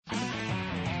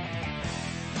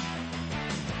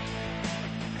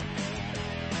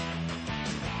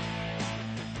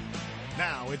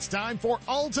it's time for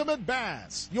Ultimate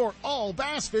Bass, your all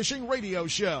bass fishing radio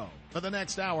show. For the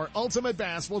next hour, Ultimate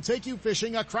Bass will take you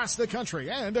fishing across the country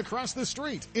and across the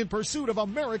street in pursuit of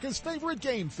America's favorite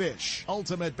game fish.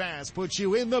 Ultimate Bass puts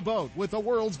you in the boat with the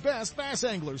world's best bass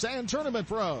anglers and tournament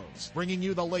pros, bringing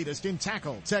you the latest in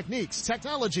tackle, techniques,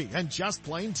 technology, and just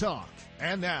plain talk.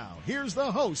 And now, here's the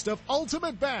host of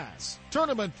Ultimate Bass,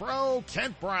 Tournament Pro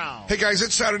Kent Brown. Hey guys,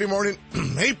 it's Saturday morning,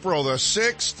 April the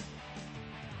 6th.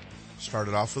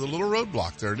 Started off with a little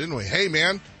roadblock there, didn't we? Hey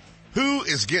man, who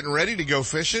is getting ready to go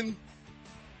fishing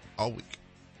all week?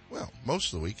 Well,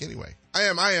 most of the week anyway. I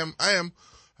am.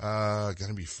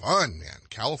 Gonna be fun, man.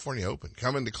 California Open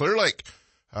coming to Clear Lake.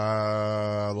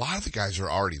 A lot of the guys are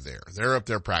already there. They're up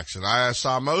there practicing. I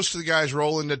saw most of the guys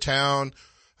roll into town,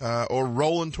 or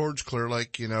rolling towards Clear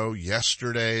Lake,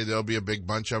 yesterday. There'll be a big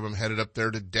bunch of them headed up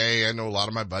there today. I know a lot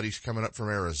of my buddies coming up from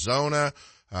Arizona.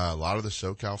 A lot of the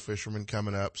SoCal fishermen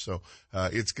coming up. So,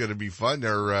 it's going to be fun.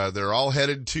 They're all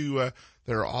headed to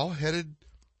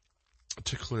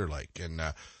Clear Lake. And,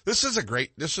 this is a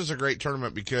great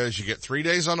tournament because you get 3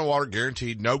 days on the water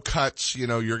guaranteed, no cuts.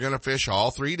 You're going to fish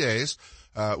all 3 days,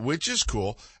 which is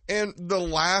cool. And the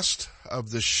last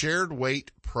of the shared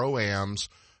weight pro-ams,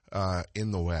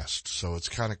 in the West. So it's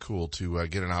kind of cool to,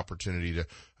 get an opportunity to,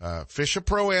 fish a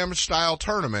pro-am style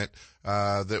tournament,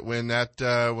 that when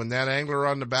that angler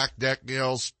on the back deck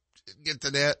yells, get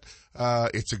the net,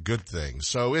 it's a good thing.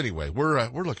 So anyway, we're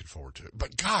looking forward to it.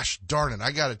 But gosh darn it,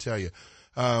 I gotta tell you,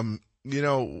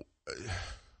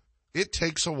 it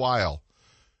takes a while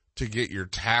to get your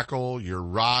tackle, your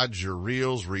rods, your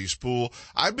reels, re-spool.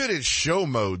 I've been in show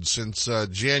mode since,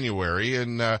 January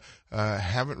and,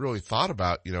 haven't really thought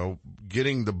about,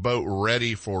 getting the boat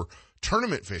ready for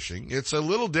tournament fishing. It's a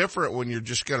little different when you're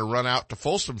just going to run out to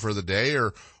Folsom for the day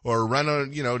or run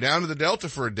down to the Delta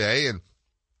for a day and,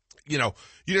 you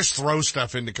just throw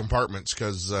stuff into compartments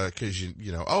cause I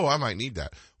might need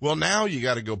that. Well, now you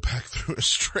got to go back through and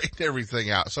straighten everything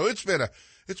out. So it's been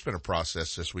a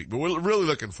process this week, but we're really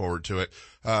looking forward to it.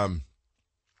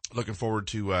 Looking forward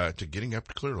to getting up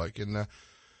to Clear Lake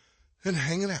and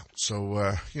hanging out.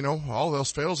 So, all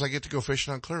else fails, I get to go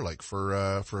fishing on Clear Lake for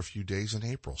a few days in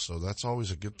April. So that's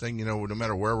always a good thing. No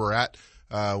matter where we're at,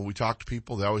 we talk to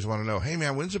people. They always want to know, hey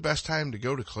man, when's the best time to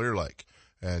go to Clear Lake?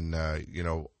 And,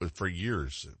 for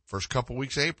years, first couple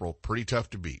weeks of April, pretty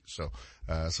tough to beat. So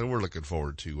we're looking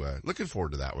forward to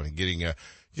that one and getting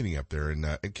up there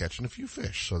and catching a few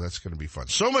fish. So that's going to be fun.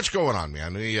 So much going on,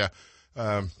 man.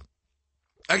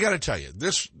 I gotta tell you,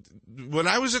 when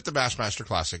I was at the Bassmaster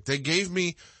Classic, they gave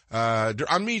me,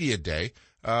 on media day,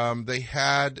 they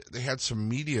had some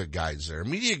media guides there.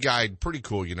 Media guide, pretty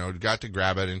cool, got to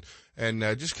grab it and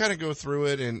just kind of go through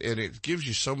it and it gives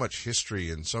you so much history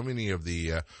and so many of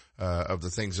the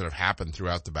things that have happened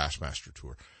throughout the Bassmaster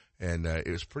Tour. And, it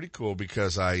was pretty cool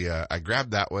because I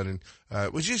grabbed that one and,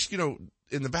 it was just, in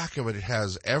the back of it, it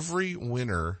has every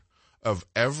winner of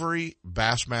every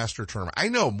Bassmaster tournament. I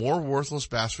know more worthless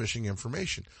bass fishing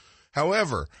information.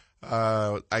 However,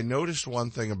 I noticed one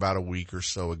thing about a week or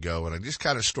so ago and I just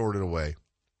kind of stored it away.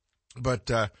 But,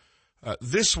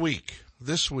 this week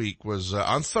was,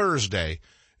 on Thursday,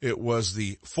 it was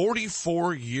the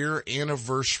 44-year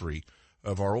anniversary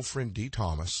of our old friend D.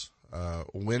 Thomas,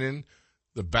 winning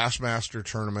the Bassmaster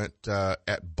tournament,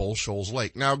 at Bull Shoals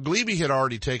Lake. Now, Glebe had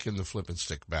already taken the flipping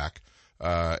stick back.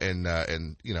 And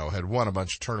had won a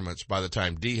bunch of tournaments by the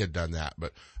time D had done that.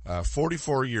 But,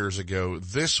 44 years ago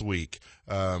this week,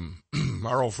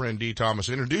 our old friend D. Thomas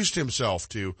introduced himself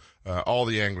to, all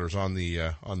the anglers on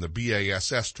the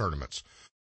BASS tournaments.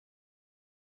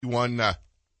 He won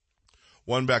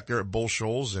back there at Bull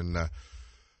Shoals and,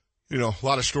 a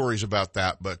lot of stories about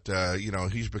that, but,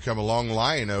 he's become a long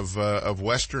line of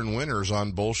Western winners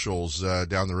on Bull Shoals,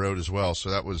 down the road as well. So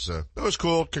that was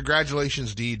cool.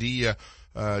 Congratulations, D. D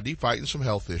fighting some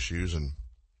health issues and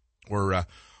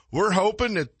we're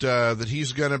hoping that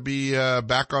he's gonna be,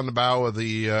 back on the bow of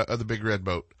the big red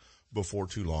boat before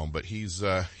too long, but he's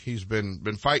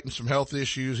been fighting some health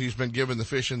issues. He's been giving the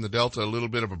fish in the Delta a little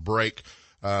bit of a break.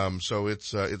 So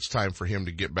it's time for him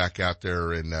to get back out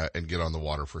there and get on the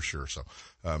water for sure. So,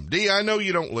 D, I know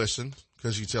you don't listen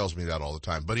because he tells me that all the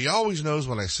time, but he always knows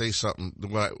when I say something,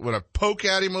 when I poke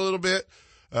at him a little bit,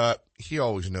 he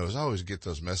always knows. I always get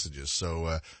those messages.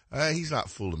 So, he's not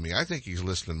fooling me. I think he's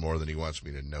listening more than he wants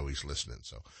me to know he's listening.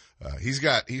 So, he's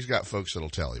got folks that'll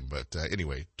tell him. But,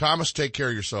 anyway, Thomas, take care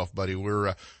of yourself, buddy.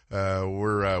 We're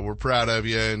proud of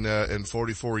you. And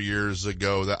 44 years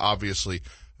ago, that obviously,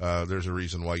 there's a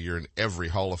reason why you're in every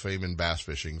Hall of Fame in bass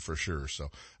fishing for sure. So,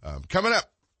 coming up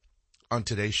on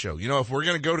today's show, if we're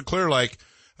going to go to Clear Lake,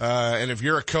 And if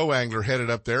you're a co-angler headed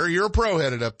up there, or you're a pro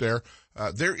headed up there,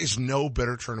 there is no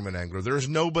better tournament angler. There is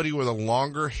nobody with a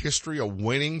longer history of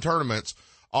winning tournaments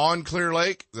on Clear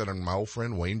Lake than my old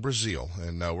friend Wayne Breazeale.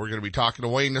 And we're going to be talking to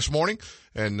Wayne this morning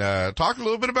and talking a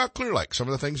little bit about Clear Lake, some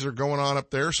of the things that are going on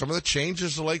up there, some of the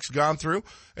changes the lake's gone through,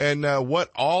 and what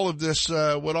all this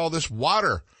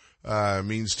water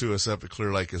means to us up at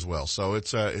Clear Lake as well. So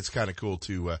it's kind of cool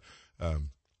to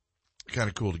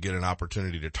get an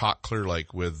opportunity to talk Clear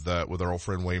Lake with our old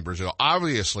friend Wayne Breazeale.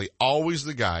 Obviously, always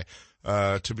the guy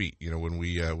to beat, when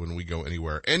we go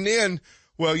anywhere. And then,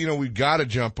 we've got to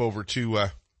jump over to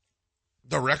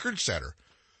the record setter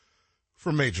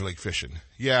for Major League Fishing.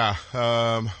 Yeah,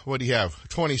 what do you have?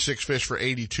 26 fish for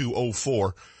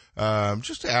 82.04.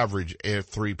 Just average a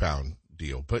 3-pound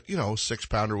deal. But,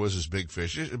 6-pounder was his big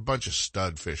fish. A bunch of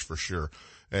stud fish for sure.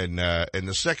 And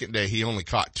the second day he only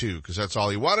caught 2 because that's all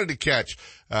he wanted to catch,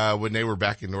 when they were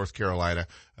back in North Carolina.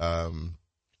 An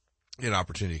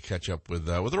opportunity to catch up with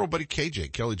our old buddy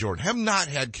KJ, Kelly Jordon. Have not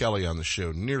had Kelly on the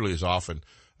show nearly as often,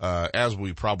 as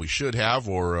we probably should have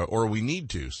or we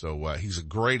need to. So, he's a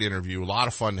great interview, a lot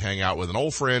of fun to hang out with, an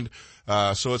old friend.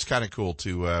 So it's kind of cool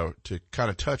to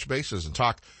kind of touch bases and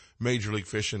talk Major League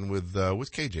Fishing with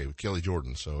KJ, with Kelly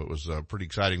Jordon. So it was, pretty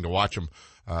exciting to watch him,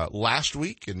 last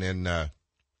week. And then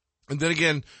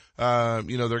again, they're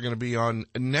going to be on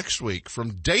next week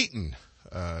from Dayton,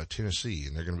 Tennessee,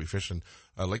 and they're going to be fishing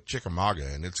Lake Chickamauga,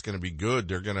 and it's going to be good.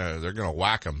 They're going to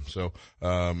whack them. So,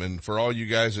 and for all you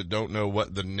guys that don't know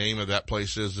what the name of that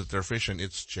place is that they're fishing,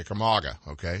 it's Chickamauga.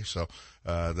 Okay. So,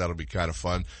 that'll be kind of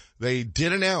fun. They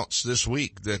did announce this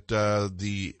week that,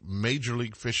 the Major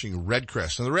League Fishing Red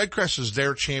Crest, and the Red Crest is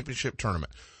their championship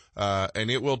tournament, and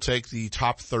it will take the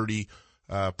top 30,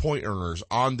 point earners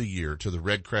on the year to the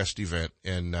Red Crest event.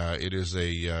 And, it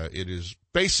is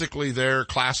basically their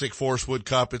classic Forest Wood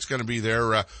Cup. It's going to be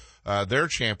their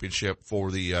championship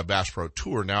for the Bass Pro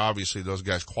Tour. Now, obviously, those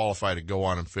guys qualify to go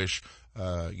on and fish,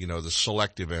 the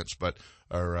select events,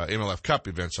 or MLF Cup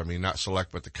events. I mean, not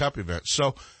select, but the Cup events.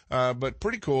 So, but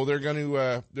pretty cool. They're going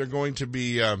to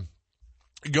be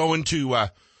going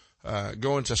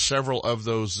to several of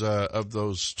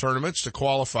those tournaments to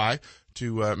qualify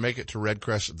to make it to Red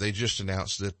Crest. They just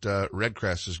announced that Red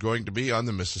Crest is going to be on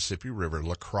the Mississippi River,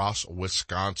 La Crosse,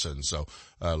 Wisconsin. So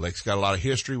Lake's got a lot of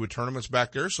history with tournaments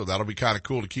back there, so that'll be kind of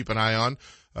cool to keep an eye on.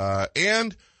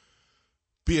 And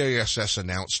BASS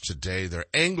announced today their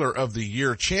Angler of the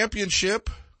Year Championship.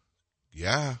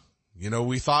 Yeah,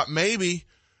 we thought maybe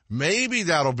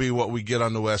that'll be what we get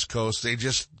on the West Coast. They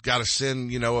just got to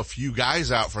send, a few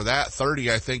guys out for that.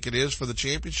 30, I think it is, for the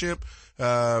championship.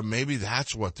 Maybe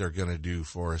that's what they're going to do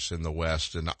for us in the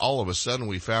West. And all of a sudden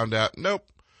we found out, nope,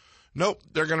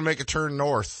 they're going to make a turn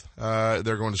north.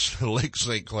 They're going to Lake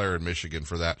St. Clair in Michigan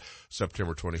for that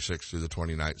September 26th through the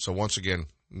 29th. So once again,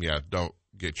 don't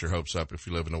get your hopes up if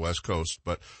you live in the West Coast,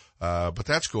 but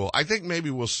that's cool. I think maybe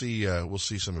we'll see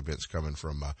some events coming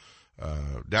from,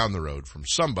 down the road from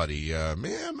somebody,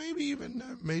 maybe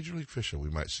even Major League Fishing.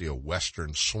 We might see a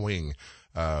Western swing,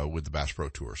 with the Bass Pro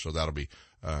Tour. So that'll be,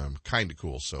 kind of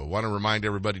cool. So want to remind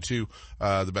everybody too,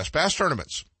 the Best Bass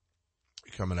Tournaments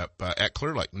coming up, at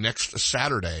Clear Lake next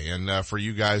Saturday. And, for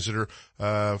you guys that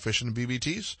are, fishing the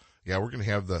BBTs, yeah, we're going to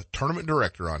have the tournament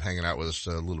director on hanging out with us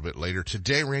a little bit later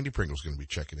today. Randy Pringle's going to be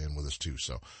checking in with us too.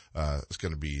 So, it's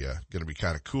going to be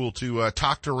kind of cool to,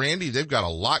 talk to Randy. They've got a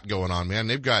lot going on, man.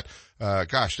 They've got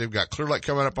Clear Lake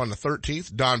coming up on the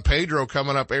 13th, Don Pedro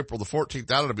coming up April the 14th.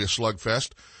 That'll be a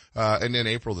slugfest. And then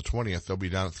April the 20th, they'll be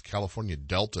down at the California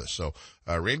Delta. So,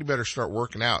 Randy better start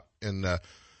working out and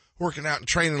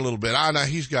training a little bit. I know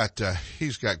he's got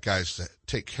guys that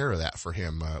take care of that for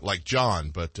him, like John.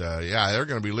 But, yeah, they're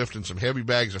going to be lifting some heavy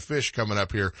bags of fish coming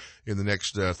up here in the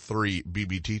next, 3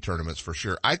 BBT tournaments for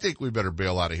sure. I think we better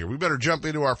bail out of here. We better jump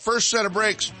into our first set of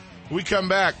breaks. When we come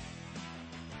back,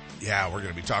 yeah, we're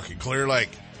going to be talking Clear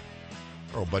Lake.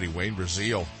 Our old buddy Wayne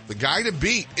Breazeale, the guy to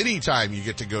beat anytime you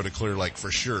get to go to Clear Lake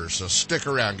for sure. So stick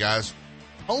around, guys.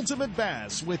 Ultimate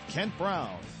Bass with Kent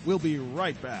Brown. We'll be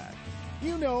right back.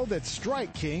 You know that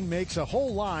Strike King makes a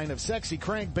whole line of sexy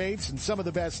crankbaits and some of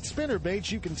the best spinner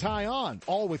baits you can tie on,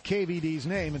 all with KVD's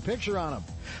name and picture on them.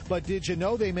 But did you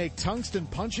know they make tungsten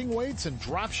punching weights and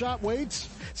drop shot weights?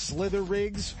 Slither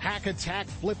rigs, hack attack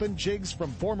flippin' jigs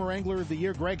from former Angler of the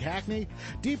Year Greg Hackney,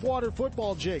 deep water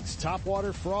football jigs,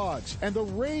 topwater frogs, and the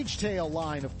Rage Tail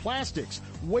line of plastics,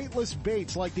 weightless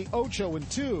baits like the Ocho and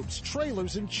tubes,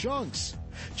 trailers and chunks.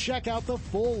 Check out the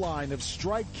full line of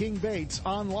Strike King baits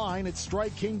online at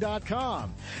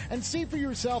StrikeKing.com and see for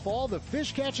yourself all the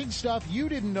fish catching stuff you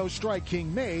didn't know Strike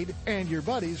King made and your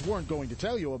buddies weren't going to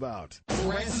tell you about.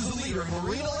 Lowrance is the leader in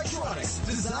marine electronics,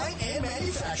 design, and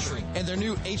manufacturing. And their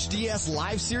new HDS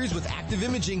Live series with active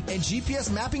imaging and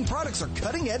GPS mapping products are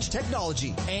cutting-edge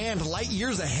technology and light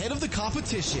years ahead of the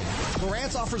competition.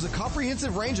 Lowrance offers a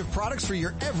comprehensive range of products for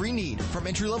your every need, from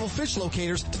entry-level fish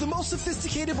locators to the most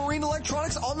sophisticated marine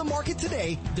electronics on the market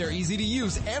today. They're easy to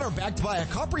use and are backed by a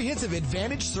comprehensive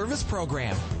Advantage service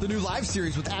program. The new Live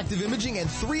series with active imaging and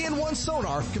 3-in-1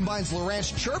 sonar combines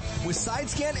Lowrance Chirp with side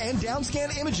scan and down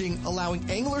scan imaging, allowing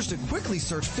anglers to quickly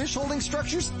search fish holding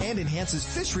structures, and enhances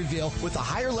fish reveal with a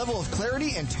higher level of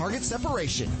clarity and target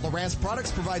separation. Lowrance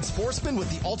products provide sportsmen with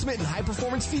the ultimate and high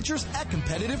performance features at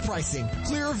competitive pricing.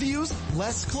 Clearer views,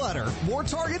 less clutter, more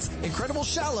targets, incredible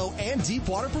shallow and deep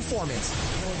water performance.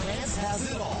 Lowrance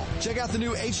has it all. Check out the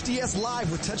new HDS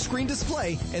Live with touchscreen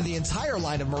display and the entire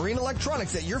line of marine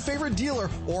electronics at your favorite dealer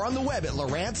or on the web at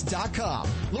Lowrance.com.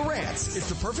 Lowrance, it's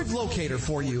the perfect locator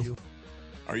for you.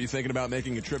 Are you thinking about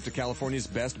making a trip to California's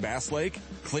best bass lake,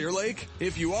 Clear Lake?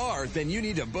 If you are, then you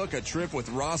need to book a trip with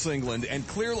Ross England and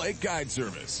Clear Lake Guide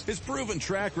Service. His proven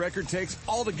track record takes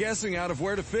all the guessing out of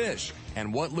where to fish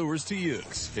and what lures to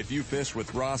use. If you fish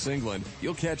with Ross England,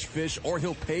 you'll catch fish or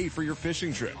he'll pay for your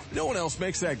fishing trip. No one else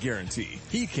makes that guarantee.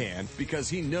 He can because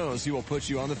he knows he will put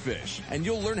you on the fish and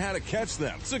you'll learn how to catch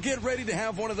them. So get ready to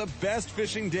have one of the best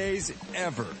fishing days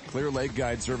ever. Clear Lake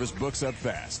Guide Service books up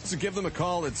fast. So give them a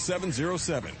call at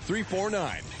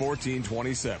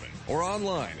 707-349-1427 or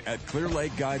online at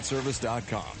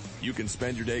clearlakeguideservice.com. You can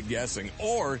spend your day guessing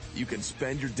or you can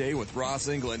spend your day with Ross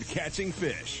England catching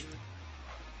fish.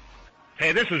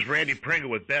 Hey, this is Randy Pringle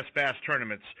with Best Bass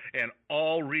Tournaments, and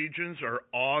all regions are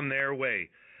on their way.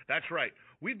 That's right.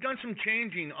 We've done some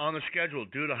changing on the schedule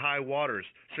due to high waters,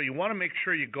 so you want to make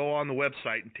sure you go on the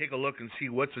website and take a look and see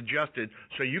what's adjusted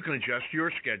so you can adjust your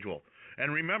schedule.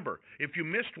 And remember, if you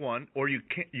missed one or you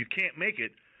can't make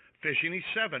it, fish any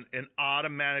 7 and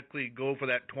automatically go for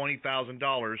that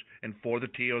 $20,000 and for the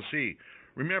TOC.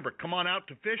 Remember, come on out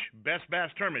to fish Best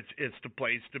Bass Tournaments. It's the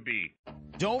place to be.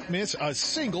 Don't miss a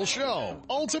single show.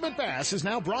 Ultimate Bass is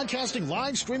now broadcasting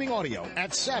live streaming audio at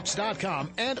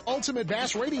seps.com and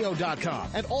ultimatebassradio.com.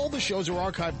 And all the shows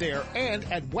are archived there and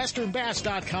at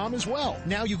westernbass.com as well.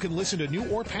 Now you can listen to new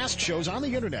or past shows on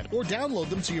the internet or download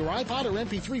them to your iPod or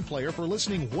MP3 player for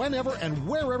listening whenever and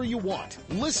wherever you want.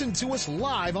 Listen to us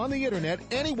live on the internet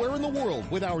anywhere in the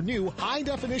world with our new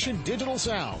high-definition digital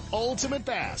sound. Ultimate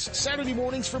Bass, Saturday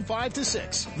mornings from 5 to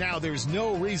 6. Now there's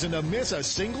no reason to miss a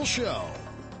single show.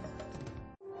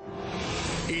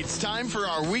 It's time for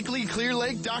our weekly Clear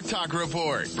Lake Dock Talk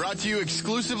Report, brought to you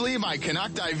exclusively by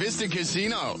Canocti Vista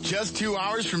Casino, just 2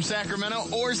 hours from Sacramento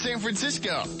or San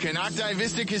Francisco. Canocti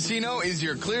Vista Casino is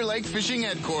your Clear Lake fishing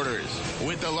headquarters.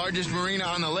 With the largest marina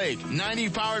on the lake, 90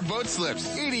 powered boat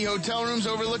slips, 80 hotel rooms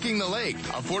overlooking the lake,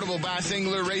 affordable bass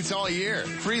angler rates all year,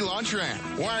 free launch ramp,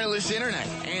 wireless internet,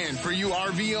 and for you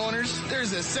RV owners,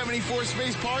 there's a 74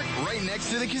 space park right next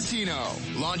to the casino.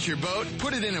 Launch your boat,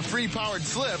 put it in a free powered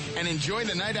slip, and enjoy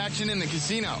the night action in the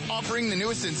casino, offering the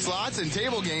newest in slots and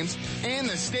table games and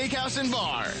the steakhouse and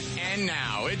bar. And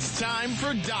now it's time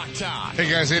for Dock Talk. Hey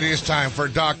guys, it is time for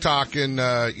Dock Talk, and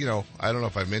I don't know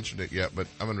if I mentioned it yet, but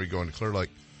I'm going to be going to Clear Lake.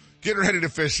 Getting ready to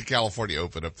fish the California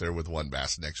Open up there with One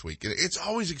Bass next week. And it's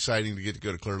always exciting to get to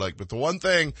go to Clear Lake. But the one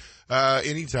thing,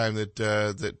 anytime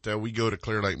that we go to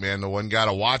Clear Lake, man, the one guy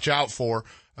to watch out for,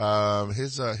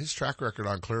 his track record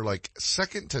on Clear Lake,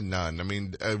 second to none. I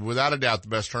mean, without a doubt, the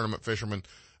best tournament fisherman,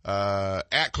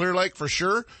 at Clear Lake for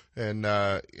sure. And,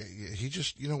 he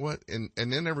just, you know what? And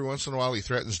then every once in a while he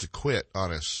threatens to quit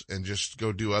on us and just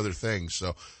go do other things.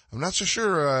 So I'm not so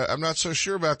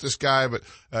sure about this guy, but,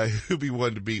 he'll be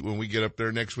one to beat when we get up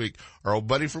there next week. Our old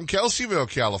buddy from Kelseyville,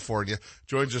 California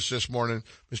joins us this morning,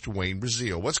 Mr. Wayne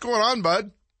Breazeale. What's going on, bud?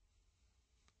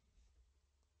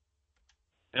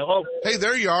 Hello. Hey,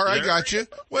 there you are. There. I got you.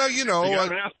 Well,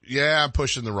 Yeah, I'm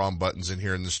pushing the wrong buttons in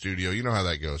here in the studio. You know how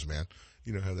that goes, man.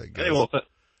 You know how that goes. Hey, well,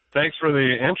 thanks for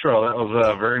the intro. That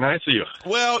was very nice of you.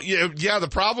 Well, yeah, the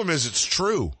problem is it's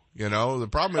true. The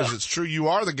problem is it's true. You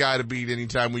are the guy to beat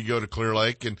anytime we go to Clear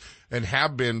Lake and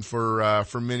have been for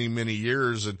many, many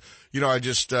years. And, I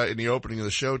just, in the opening of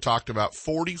the show talked about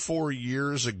 44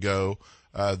 years ago,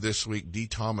 this week, D.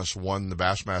 Thomas won the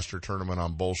Bassmaster tournament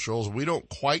on Bull Shoals. We don't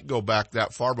quite go back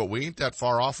that far, but we ain't that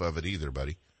far off of it either,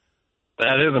 buddy.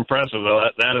 That is impressive, though.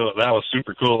 That was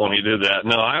super cool when he did that.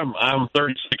 No, I'm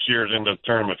 36 years into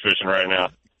tournament fishing right now.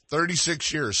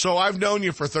 36 years. So I've known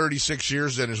you for 36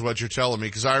 years then is what you're telling me,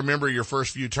 because I remember your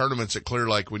first few tournaments at Clear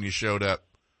Lake when you showed up.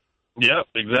 Yep,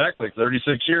 exactly.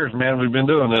 36 years, man, we've been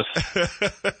doing this.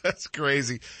 That's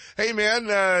crazy. Hey, man,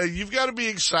 you've got to be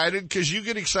excited, because you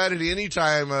get excited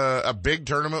anytime a big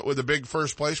tournament with a big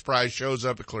first place prize shows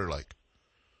up at Clear Lake.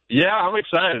 Yeah, I'm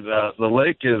excited. The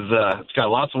lake is it's got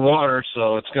lots of water,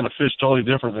 so it's going to fish totally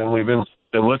different than we've been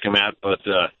looking at. But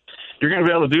you're going to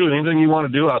be able to do anything you want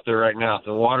to do out there right now.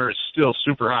 The water is still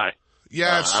super high.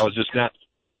 Yeah, I was just not.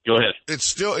 Go ahead.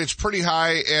 It's pretty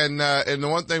high, and the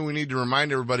one thing we need to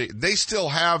remind everybody, they still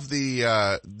have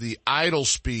the idle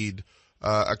speed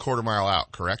a quarter mile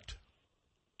out, correct?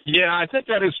 Yeah, I think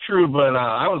that is true, but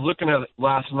I was looking at it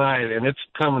last night, and it's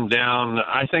coming down.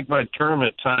 I think by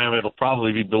tournament time, it'll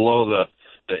probably be below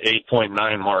the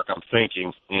 8.9 mark, I'm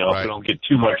thinking, right. If we don't get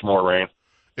too much more rain.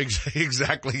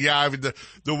 Exactly. Yeah. I mean,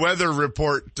 the weather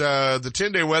report, the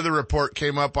 10-day weather report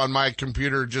came up on my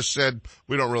computer, just said,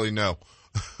 we don't really know.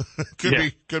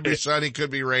 Could be sunny,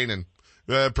 could be raining.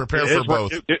 Prepare for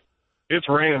both. It's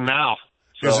raining now.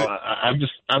 So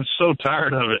I'm so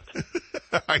tired of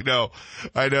it. I know.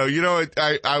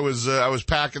 I was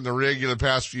packing the rig in the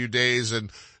past few days,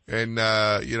 and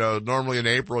normally in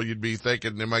April you'd be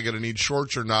thinking, am I going to need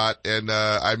shorts or not? And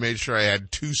I made sure I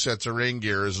had 2 sets of rain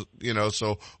gear,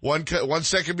 so one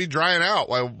set could be drying out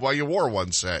while you wore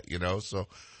one set, so.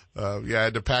 I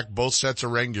had to pack both sets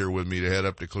of rain gear with me to head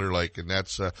up to Clear Lake, and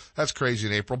that's crazy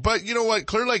in April. But you know what?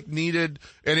 Clear Lake needed,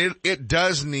 and it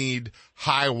does need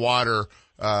high water,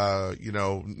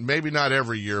 maybe not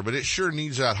every year, but it sure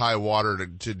needs that high water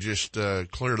to just,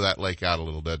 clear that lake out a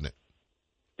little, doesn't it?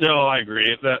 No, I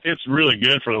agree. It's really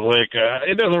good for the lake.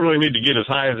 It doesn't really need to get as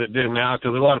high as it did now,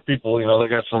 because a lot of people, they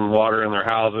got some water in their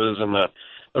houses, and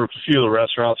a few of the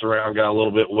restaurants around got a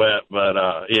little bit wet, but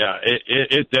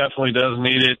it definitely does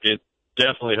need it. It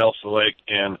definitely helps the lake,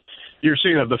 and you're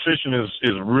seeing that the fishing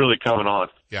is really coming on.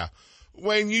 Yeah.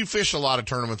 Wayne, you fish a lot of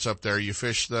tournaments up there. You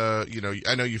fish I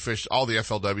know you fish all the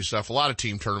FLW stuff, a lot of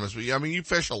team tournaments, but you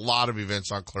fish a lot of events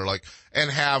on Clear Lake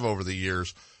and have over the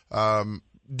years.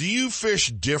 Do you fish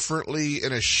differently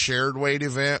in a shared weight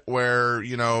event where,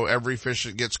 every fish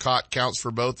that gets caught counts for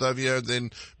both of you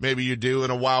than maybe you do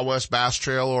in a Wild West Bass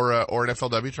Trail or an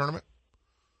FLW tournament?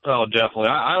 Oh, definitely.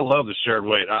 I love the shared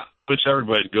weight. I wish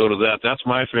everybody would go to that. That's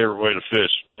my favorite way to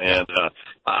fish. And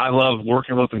I love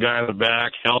working with the guy in the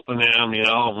back, helping him,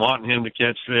 wanting him to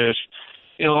catch fish,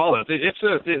 all that.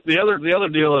 The other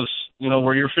deal is,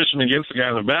 where you're fishing against the guy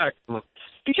in the back.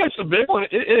 He catches a big one,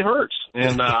 it hurts.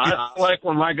 And I like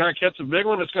when my guy catches a big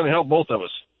one, it's going to help both of us.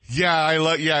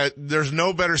 Yeah, there's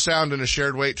no better sound in a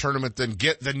shared weight tournament than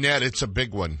get the net, it's a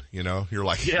big one, You're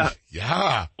like,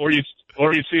 yeah. Or you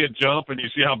see it jump and you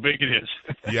see how big it is.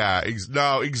 Yeah,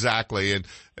 exactly.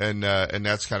 And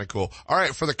that's kind of cool. All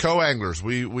right, for the co-anglers,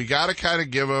 we got to kind of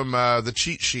give them the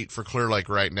cheat sheet for Clear Lake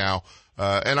right now.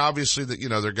 And obviously that,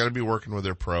 they're going to be working with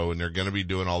their pro and they're going to be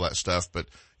doing all that stuff, but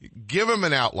give them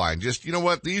an outline. Just,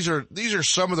 these are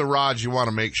some of the rods you want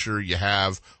to make sure you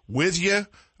have with you,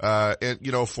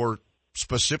 and, for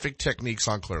specific techniques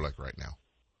on Clear Lake right now.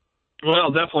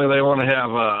 Well, definitely they want to have,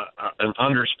 an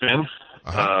underspin.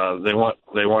 Uh-huh. They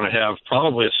want to have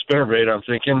probably a spinnerbait, I'm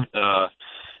thinking,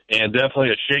 and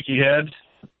definitely a shaky head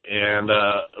and,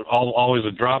 always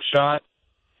a drop shot.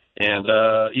 And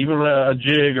even a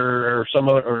jig or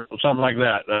something like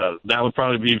that. That would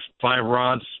probably be 5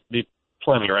 rods, be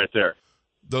plenty right there.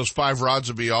 Those 5 rods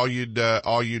would be all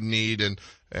you'd need,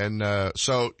 and I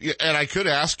could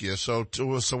ask you. So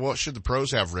what should the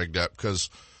pros have rigged up?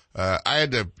 Because I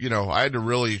had to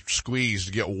really squeeze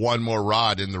to get one more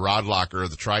rod in the rod locker of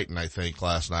the Triton. I think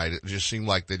last night it just seemed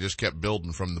like they just kept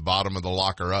building from the bottom of the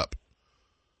locker up.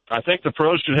 I think the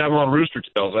pros should have them on rooster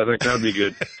tails. I think that'd be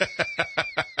good.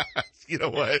 You know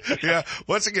what? Yeah.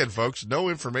 Once again, folks, no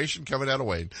information coming out of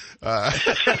Wayne.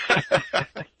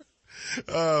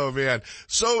 Oh man.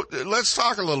 So let's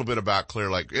talk a little bit about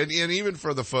Clear Lake. And even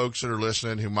for the folks that are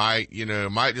listening who might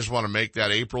just want to make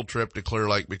that April trip to Clear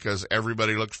Lake because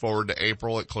everybody looks forward to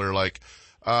April at Clear Lake.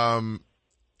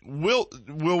 Will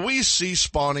we see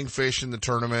spawning fish in the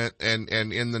tournament and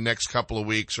in the next couple of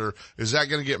weeks, or is that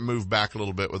going to get moved back a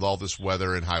little bit with all this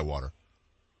weather and high water?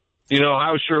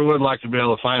 I sure would like to be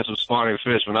able to find some spawning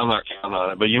fish, but I'm not counting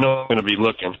on it. But I'm going to be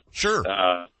looking. Sure.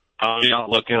 I'll be out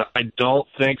looking. I don't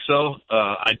think so.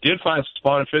 I did find some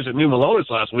spawning fish at New Melones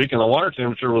last week, and the water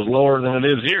temperature was lower than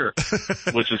it is here,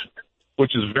 which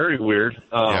is very weird.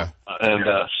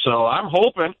 So I'm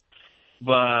hoping,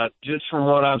 but just from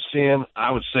what I'm seeing,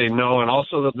 I would say no. And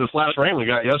also this last rain we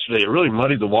got yesterday, it really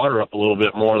muddied the water up a little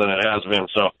bit more than it has been.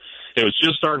 So it was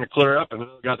just starting to clear up, and then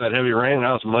we got that heavy rain, and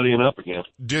now it's muddying up again.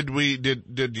 Did you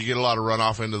get a lot of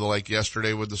runoff into the lake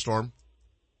yesterday with the storm?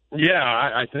 Yeah,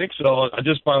 I think so.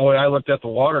 Just by the way I looked at the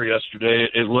water yesterday,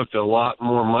 it looked a lot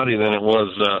more muddy than it was,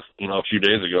 a few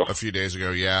days ago. A few days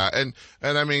ago, yeah. And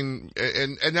I mean,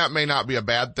 and that may not be a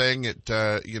bad thing. It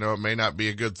may not be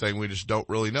a good thing. We just don't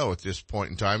really know at this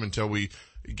point in time until we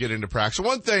get into practice.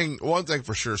 One thing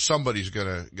for sure, somebody's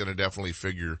gonna definitely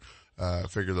figure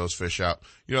those fish out.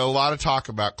 A lot of talk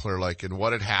about Clear Lake and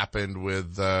what had happened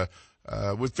with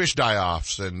fish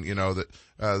die-offs and,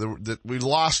 that we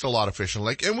lost a lot of fish in the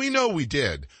lake, and we know we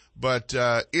did, but,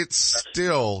 it's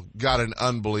still got an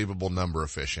unbelievable number of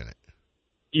fish in it.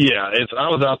 Yeah, I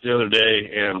was out the other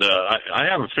day, and, I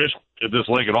haven't fished at this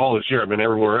lake at all this year. I've been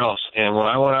everywhere else. And when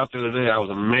I went out the other day, I was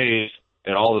amazed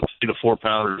at all the 3 to 4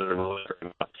 pounders that are in the lake.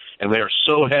 And they are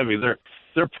so heavy. They're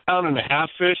pound and a half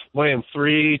fish weighing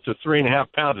 3 to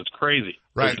 3.5 pounds. It's crazy.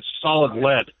 Right. It's solid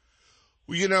lead.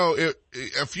 Well,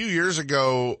 a few years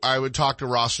ago, I would talk to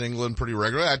Ross England pretty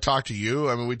regularly. I'd talk to you.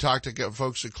 I mean, we talked to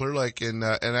folks at Clear Lake, and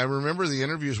I remember the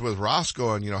interviews with Ross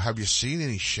going, have you seen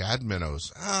any shad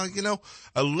minnows? A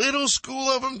little school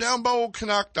of them down by Old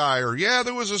Canocti, or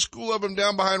there was a school of them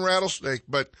down behind Rattlesnake,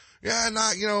 but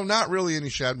not really any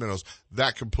shad minnows.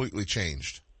 That completely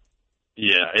changed.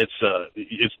 Yeah, it's the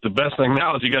best thing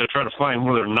now is you got to try to find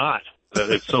where they're not.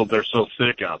 They're so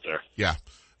thick out there. Yeah.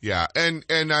 Yeah,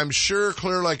 and I'm sure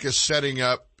Clear Lake is setting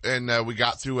up, and we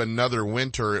got through another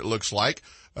winter, it looks like,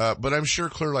 but I'm sure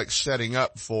Clear Lake's setting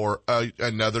up for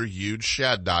another huge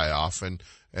shad die-off, and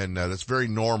that's very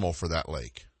normal for that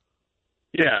lake.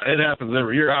 Yeah, it happens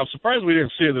every year. I was surprised we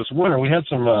didn't see it this winter. We had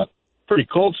some pretty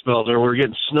cold spells there. We were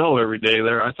getting snow every day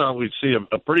there. I thought we'd see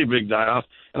a pretty big die-off,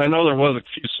 and I know there was a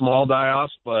few small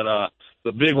die-offs, but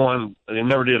the big one, it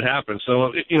never did happen.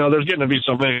 So, there's getting to be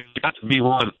so many. There's got to be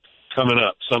one coming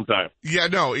up sometime. Yeah,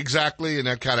 no, exactly. And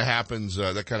that kind of happens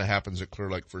at Clear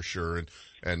Lake for sure.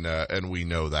 And we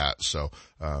know that. So,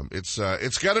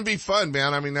 it's going to be fun,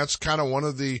 man. I mean, that's kind of one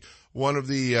of the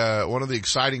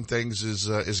exciting things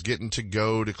is getting to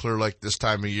go to Clear Lake this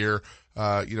time of year.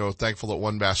 Thankful that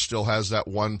One Bass still has that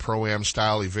one Pro-Am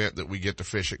style event that we get to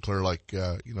fish at Clear Lake,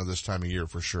 this time of year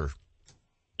for sure.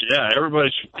 Yeah,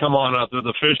 everybody should come on out there.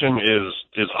 The fishing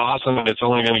is awesome, and it's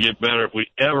only going to get better if we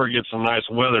ever get some nice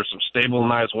weather, some stable,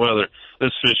 nice weather. This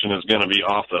fishing is going to be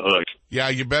off the hook. Yeah,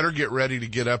 you better get ready to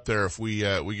get up there if we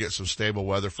get some stable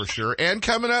weather for sure. And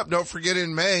coming up, don't forget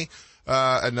in May,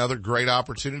 another great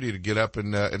opportunity to get up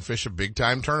and fish a big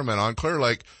time tournament on Clear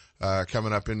Lake.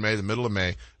 Coming up in May, the middle of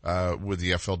May, with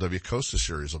the FLW Costa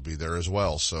Series will be there as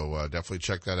well. So, definitely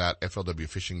check that out,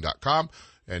 flwfishing.com.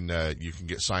 And, you can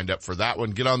get signed up for that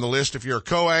one. Get on the list if you're a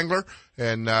co-angler.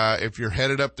 And, if you're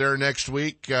headed up there next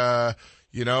week, and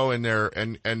you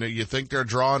think they're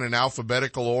drawing in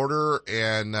alphabetical order,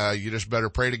 and, you just better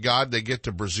pray to God they get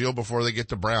to Breazeale before they get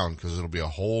to Brown, because it'll be a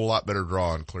whole lot better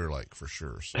draw in Clear Lake for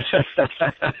sure. So.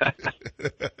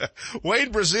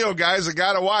 Wade Breazeale, guys, I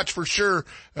gotta watch for sure,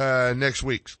 next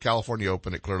week's California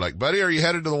Open at Clear Lake. Buddy, are you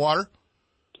headed to the water?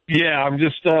 Yeah,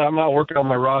 I'm out working on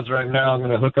my rods right now. I'm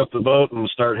going to hook up the boat and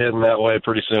start heading that way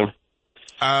pretty soon.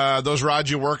 Those rods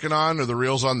you're working on, are the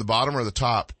reels on the bottom or the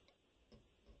top?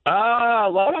 A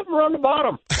lot of them are on the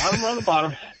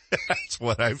bottom. That's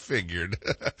what I figured.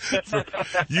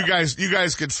 You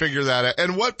guys could figure that out.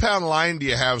 And what pound line do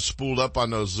you have spooled up on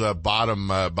those,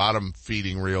 bottom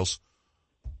feeding reels?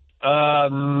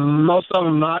 Most of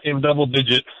them not in double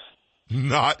digit.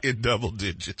 Not in double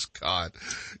digits. God.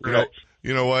 Right.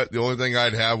 You know what? The only thing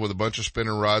I'd have with a bunch of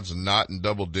spinning rods and not in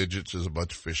double digits is a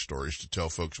bunch of fish stories to tell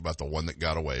folks about the one that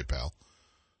got away, pal.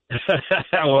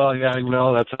 Well, yeah,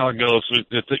 that's how it goes.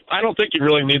 I don't think you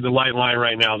really need the light line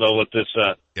right now, though, with this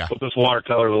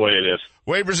watercolor the way it is.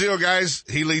 Wade Breazeale, guys,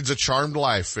 he leads a charmed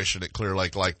life fishing at Clear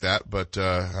Lake like that, but,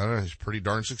 I don't know, he's pretty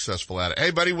darn successful at it.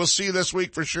 Hey, buddy, we'll see you this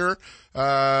week for sure.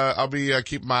 I'll be,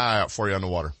 keeping my eye out for you on the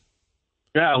water.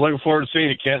 Yeah, looking forward to seeing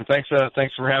you, Ken. Thanks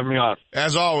for having me on.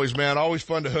 As always, man, always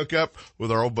fun to hook up with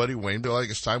our old buddy Wayne. But I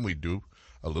think it's time we do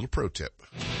a little pro tip.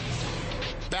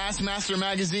 Bassmaster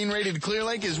Magazine rated Clear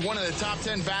Lake is one of the top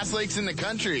 10 bass lakes in the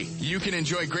country. You can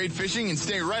enjoy great fishing and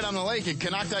stay right on the lake at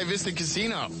Canocti Vista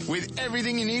Casino. With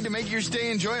everything you need to make your stay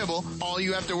enjoyable, all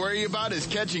you have to worry about is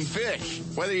catching fish.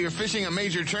 Whether you're fishing a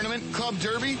major tournament, club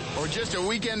derby, or just a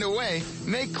weekend away,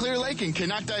 make Clear Lake and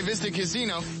Canocti Vista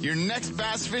Casino your next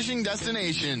bass fishing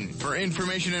destination. For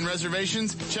information and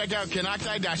reservations, check out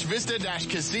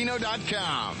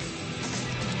canocti-vista-casino.com.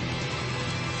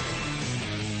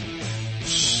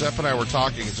 Sepp and I were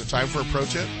talking. Is it time for a pro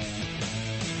tip?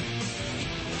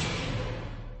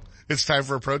 It's time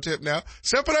for a pro tip now.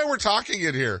 Sepp and I were talking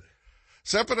in here.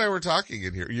 Sepp and I were talking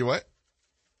in here. You what?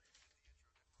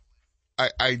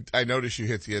 I noticed you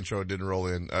hit the intro and didn't roll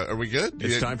in. Are we good?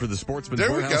 It's time for the Sportsman's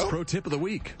Warehouse Pro Tip of the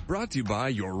Week. Brought to you by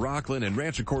your Rockland and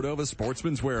Rancho Cordova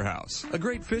Sportsman's Warehouse. A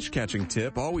great fish catching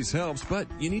tip always helps, but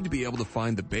you need to be able to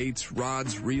find the baits,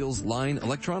 rods, reels, line,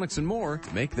 electronics, and more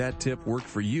to make that tip work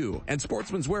for you. And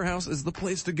Sportsman's Warehouse is the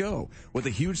place to go. With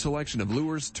a huge selection of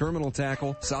lures, terminal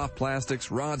tackle, soft plastics,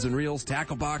 rods and reels,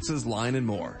 tackle boxes, line, and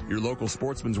more. Your local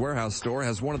Sportsman's Warehouse store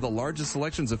has one of the largest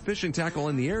selections of fishing tackle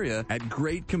in the area at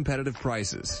great competitive prices.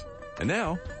 And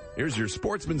now, here's your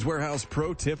Sportsman's Warehouse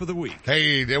Pro Tip of the Week.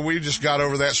 Hey, we just got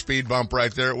over that speed bump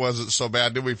right there. It wasn't so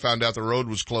bad. Then we found out the road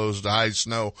was closed to high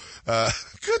snow.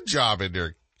 Good job in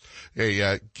there.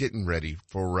 Hey, getting ready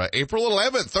for April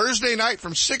 11th, Thursday night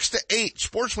from 6 to 8,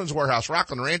 Sportsman's Warehouse,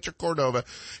 Rockland, Rancho Cordova.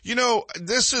 You know,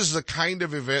 this is the kind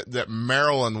of event that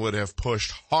Maryland would have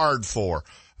pushed hard for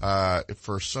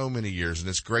so many years, and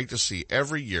it's great to see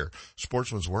every year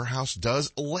Sportsman's Warehouse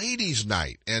does Ladies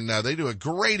Night, and they do a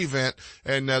great event,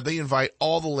 and they invite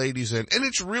all the ladies in, and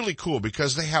it's really cool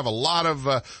because they have a lot of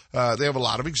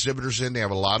exhibitors in, they have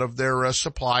a lot of their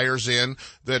suppliers in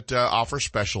that offer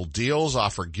special deals,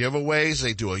 offer giveaways.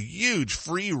 They do a huge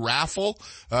free raffle.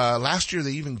 Last year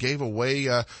they even gave away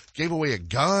a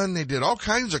gun. They did all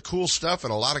kinds of cool stuff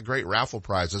and a lot of great raffle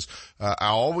prizes. I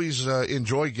always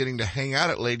enjoy getting to hang out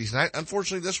at Ladies Night.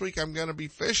 Unfortunately, this week I'm going to be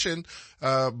fishing,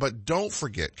 but don't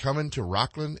forget, coming to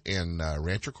Rockland and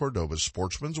Rancho Cordova's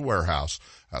Sportsman's Warehouse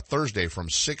Thursday from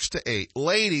 6 to 8.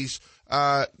 Ladies,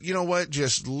 you know what?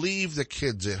 Just leave the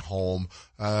kids at home.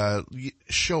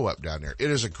 Show up down there. It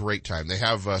is a great time. They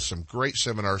have some great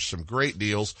seminars, some great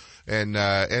deals, and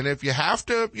if you have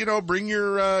to, bring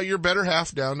your better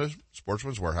half down to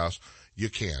Sportsman's Warehouse, you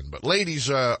can. But ladies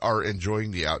are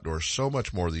enjoying the outdoors so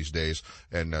much more these days,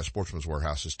 and Sportsman's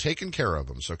Warehouse is taking care of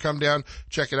them. So come down,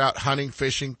 check it out. Hunting,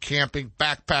 fishing, camping,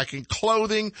 backpacking,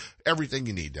 clothing, everything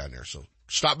you need down there. So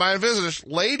stop by and visit us.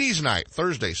 Ladies Night,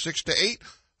 Thursday, 6 to 8,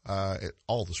 at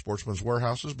all the Sportsman's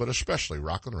Warehouses, but especially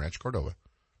Rockland Ranch Cordova.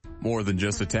 More than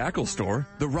just a tackle store,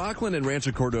 the Rockland and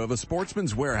Rancho Cordova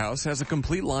Sportsman's Warehouse has a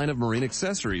complete line of marine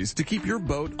accessories to keep your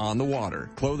boat on the water.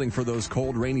 Clothing for those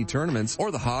cold, rainy tournaments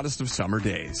or the hottest of summer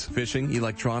days. Fishing,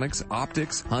 electronics,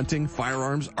 optics, hunting,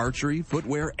 firearms, archery,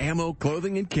 footwear, ammo,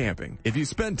 clothing, and camping. If you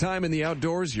spend time in the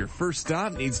outdoors, your first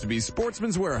stop needs to be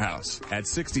Sportsman's Warehouse at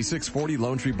 6640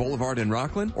 Lone Tree Boulevard in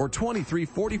Rockland or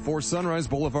 2344 Sunrise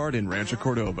Boulevard in Rancho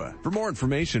Cordova. For more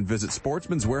information, visit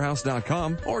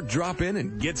sportsmanswarehouse.com or drop in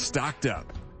and get stocked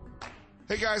up.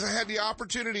 Hey guys, I had the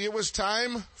opportunity. It was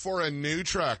time for a new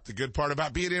truck. The good part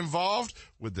about being involved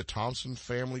with the Thompson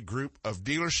family group of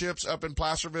dealerships up in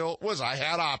Placerville was I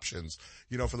had options,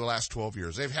 for the last 12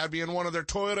 years. They've had me in one of their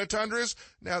Toyota Tundras.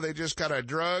 Now they just kind of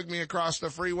drug me across the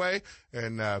freeway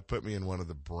and put me in one of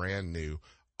the brand new,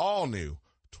 all new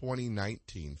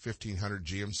 2019 1500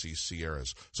 GMC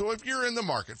Sierras. So if you're in the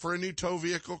market for a new tow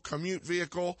vehicle, commute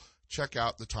vehicle, check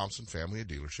out the Thompson family of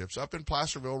dealerships up in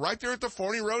Placerville, right there at the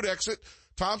Forney Road exit.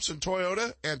 Thompson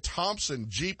Toyota and Thompson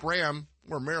Jeep Ram,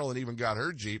 where Marilyn even got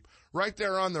her Jeep, right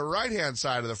there on the right-hand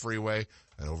side of the freeway.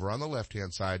 And over on the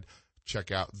left-hand side,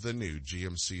 check out the new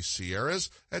GMC Sierras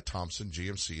at Thompson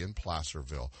GMC in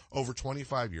Placerville. Over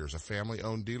 25 years, a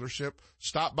family-owned dealership.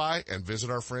 Stop by and visit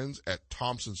our friends at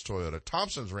Thompson's Toyota,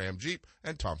 Thompson's Ram Jeep,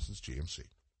 and Thompson's GMC.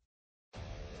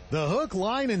 The Hook,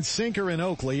 Line, and Sinker in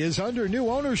Oakley is under new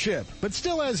ownership, but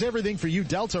still has everything for you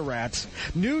Delta rats.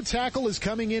 New tackle is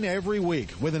coming in every week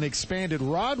with an expanded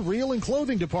rod, reel, and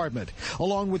clothing department,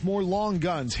 along with more long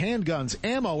guns, handguns,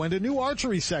 ammo, and a new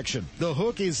archery section. The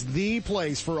Hook is the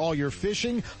place for all your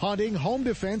fishing, hunting, home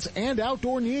defense, and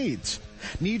outdoor needs.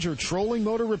 Need your trolling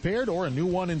motor repaired or a new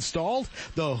one installed?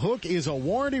 The Hook is a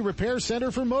warranty repair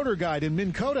center for Motor Guide in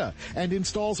Minn Kota and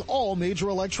installs all major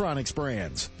electronics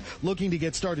brands. Looking to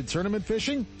get started tournament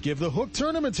fishing? Give the Hook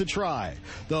Tournaments a try.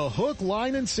 The Hook,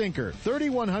 Line, and Sinker,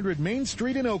 3100 Main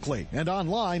Street in Oakley, and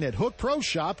online at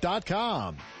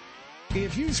hookproshop.com.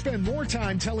 If you spend more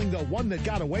time telling the one that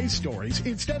got away stories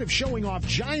instead of showing off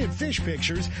giant fish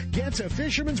pictures, get to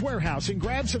Fisherman's Warehouse and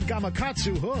grab some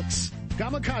Gamakatsu hooks.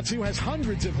 Gamakatsu has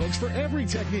hundreds of hooks for every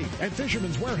technique, and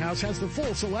Fisherman's Warehouse has the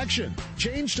full selection.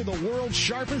 Change to the world's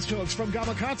sharpest hooks from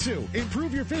Gamakatsu.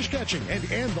 Improve your fish catching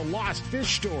and end the lost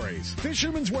fish stories.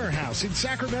 Fisherman's Warehouse in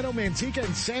Sacramento, Manteca,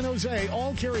 and San Jose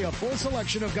all carry a full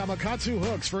selection of Gamakatsu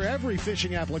hooks for every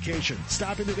fishing application.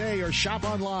 Stop in today or shop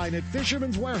online at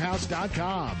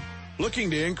fishermanswarehouse.com.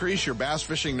 Looking to increase your bass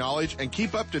fishing knowledge and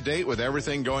keep up to date with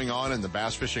everything going on in the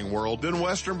bass fishing world? Then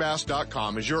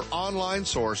westernbass.com is your online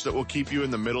source that will keep you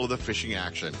in the middle of the fishing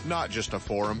action, not just a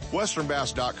forum.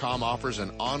 westernbass.com offers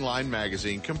an online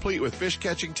magazine complete with fish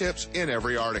catching tips in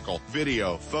every article,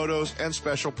 video, photos, and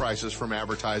special prices from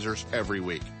advertisers every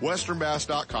week.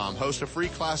 westernbass.com hosts a free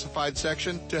classified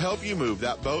section to help you move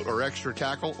that boat or extra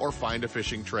tackle or find a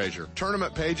fishing treasure.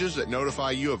 Tournament pages that notify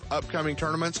you of upcoming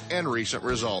tournaments and recent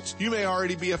results. You may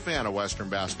already be a fan of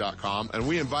westernbass.com, and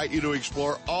we invite you to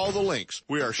explore all the links.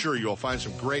 We are sure you'll find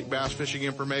some great bass fishing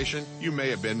information you may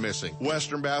have been missing.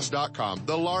 westernbass.com,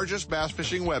 the largest bass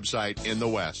fishing website in the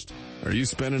West. Are you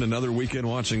spending another weekend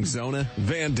watching Zona,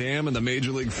 Van Dam, and the Major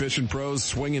League Fishing pros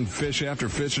swinging fish after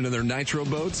fishing in their nitro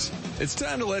boats? It's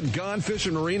time to let Gone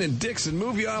Fishing Marine and Dixon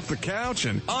move you off the couch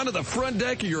and onto the front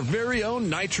deck of your very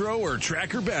own nitro or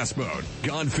tracker bass boat.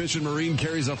 Gone Fishing Marine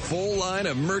carries a full line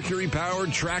of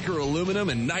mercury-powered tracker aluminum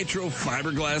and nitro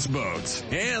fiberglass boats.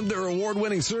 And their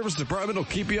award-winning service department will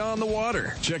keep you on the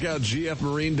water. Check out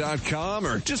gfmarine.com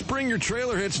or just bring your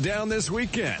trailer hitch down this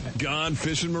weekend. Gone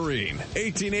Fishing Marine,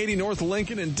 1880 North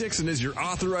Lincoln and Dixon is your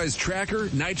authorized tracker,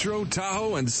 nitro,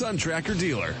 Tahoe, and Sun Tracker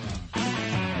dealer.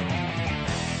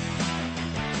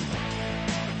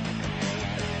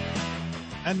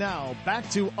 And now back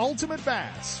to Ultimate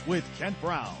Bass with Kent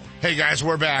Brown. Hey guys,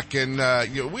 we're back, and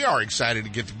we are excited to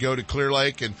get to go to Clear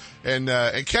Lake and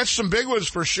catch some big ones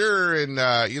for sure. And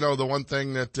the one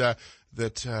thing that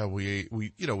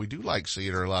we do like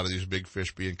seeing are a lot of these big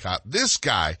fish being caught. This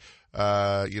guy,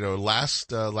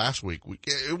 last week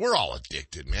we're all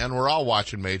addicted, man. We're all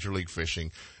watching Major League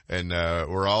Fishing, and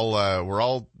we're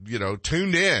all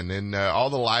tuned in, and all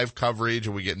the live coverage,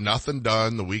 and we get nothing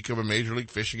done the week of a Major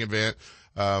League Fishing event.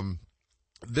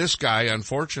 This guy,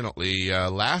 unfortunately,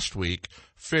 last week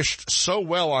fished so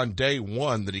well on day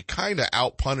one that he kind of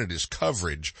outpunted his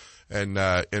coverage. And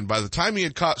by the time he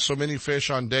had caught so many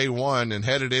fish on day one and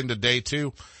headed into day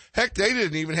two, heck, they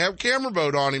didn't even have camera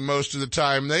boat on him most of the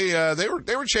time. They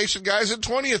were chasing guys at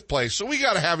 20th place. So we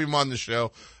got to have him on the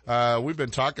show. We've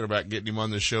been talking about getting him on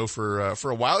the show for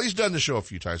a while. He's done the show a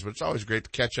few times, but it's always great to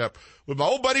catch up with my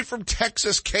old buddy from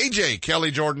Texas, KJ,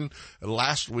 Kelly Jordon,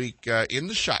 last week, in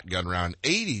the shotgun round,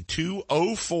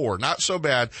 82.04. Not so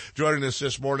bad. Joining us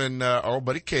this morning, our old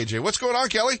buddy KJ. What's going on,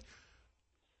 Kelly?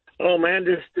 Oh, man,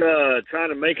 just trying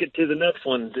to make it to the next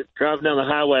one. Driving down the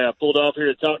highway, I pulled off here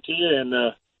to talk to you,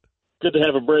 and good to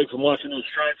have a break from watching those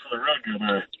stripes on the road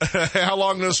go by. How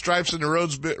long those stripes in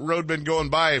the road been going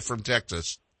by from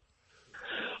Texas?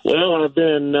 Well, I've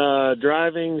been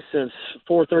driving since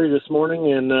 4:30 this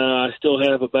morning, and I still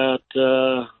have about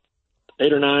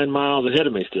 8 or 9 miles ahead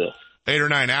of me still. 8 or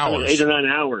 9 hours? I mean, 8 or 9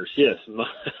 hours, yes.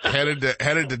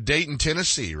 headed to Dayton,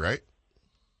 Tennessee, right?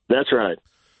 That's right.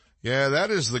 Yeah, that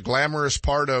is the glamorous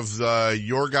part of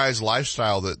your guys'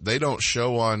 lifestyle that they don't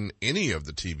show on any of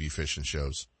the TV fishing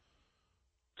shows.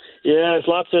 Yeah, it's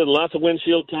lots of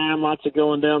windshield time, lots of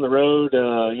going down the road.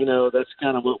 That's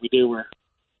kind of what we do.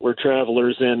 We're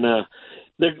travelers, and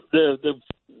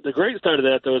the great side of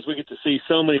that though is we get to see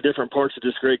so many different parts of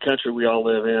this great country we all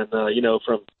live in.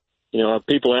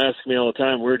 People ask me all the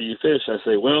time, where do you fish? I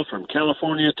say, well, from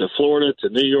California to Florida to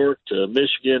New York to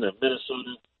Michigan and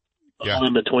Minnesota, all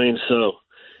in between. So,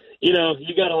 you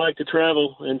got to like to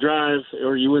travel and drive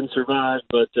or you wouldn't survive.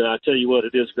 But I tell you what,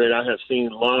 it is great. I have seen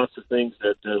lots of things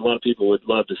that a lot of people would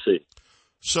love to see.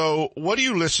 So what do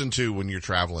you listen to when you're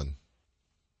traveling?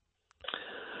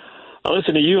 I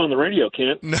listen to you on the radio,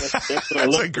 Kent. That's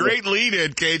a great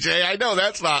lead-in, KJ. I know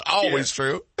that's not always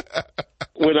true.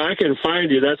 When I can find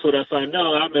you, that's what I find.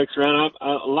 No, I mix around.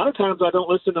 A lot of times I don't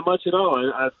listen to much at all.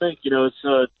 I think, it's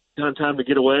kind of time to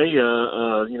get away,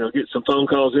 get some phone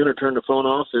calls in or turn the phone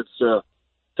off. It's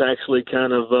actually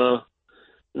kind of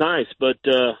nice. But,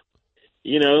 hey,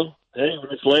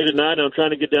 when it's late at night and I'm trying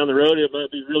to get down the road, it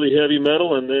might be really heavy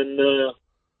metal. And then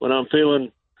when I'm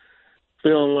feeling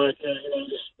like,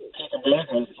 just taking back,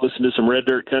 I listen to some red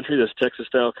dirt country, that's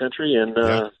Texas-style country, and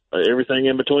everything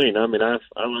in between. I mean, I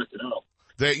like it all.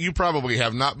 That you probably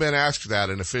have not been asked that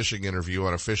in a fishing interview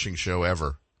on a fishing show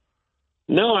ever.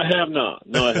 No, I have not.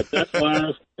 That's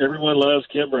why everyone loves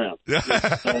Kim Brown.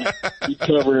 You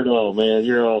cover it all, man.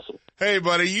 You're awesome. Hey,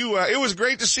 buddy, it was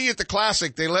great to see you at the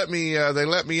Classic. They let me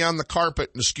on the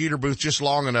carpet in the Skeeter booth just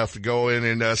long enough to go in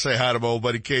and say hi to my old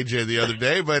buddy KJ the other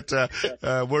day. But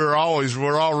we're all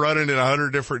running in 100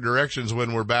 different directions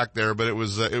when we're back there. But it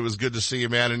was good to see you,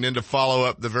 man, and then to follow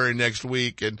up the very next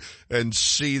week and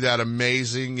see that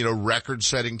amazing,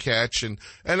 record-setting catch. And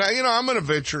I'm going to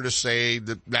venture to say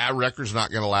that record's not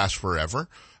going to last forever.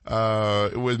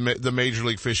 with the Major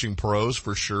League Fishing pros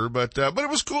for sure. But it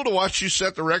was cool to watch you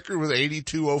set the record with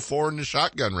 82.04 in the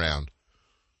shotgun round.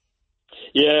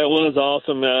 Yeah, it was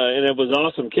awesome, and it was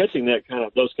awesome catching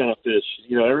those kind of fish.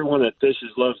 You know, everyone that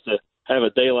fishes loves to have a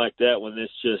day like that when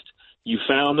it's just you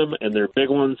found them and they're big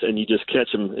ones, and you just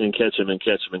catch them and catch them and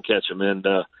catch them and catch them. And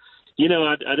you know,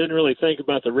 I didn't really think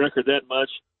about the record that much.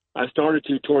 I started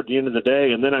to toward the end of the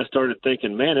day, and then I started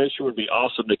thinking, man, it sure would be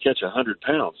awesome to catch 100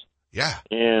 pounds. Yeah.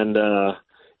 And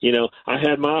you know, I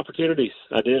had my opportunities.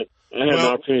 I did. I had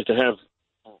my opportunities to have.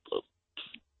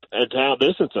 To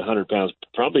outdistance 100 pounds,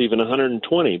 probably even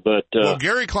 120. But well,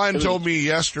 Gary Klein told me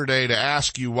yesterday to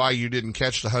ask you why you didn't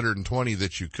catch the 120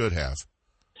 that you could have.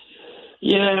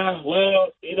 Yeah,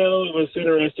 well, you know, it was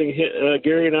interesting.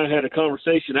 Gary and I had a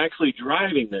conversation actually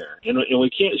driving there, and we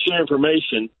can't share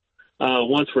information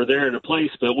once we're there in a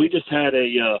place, but we just had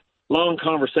a long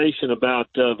conversation about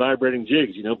vibrating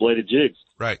jigs, you know, bladed jigs.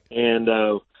 Right.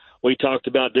 And we talked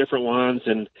about different ones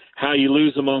and how you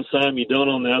lose them on some, you don't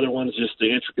on the other ones, just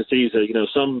the intricacies of, you know,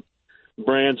 some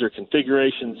brands or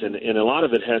configurations, and a lot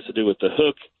of it has to do with the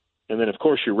hook, and then, of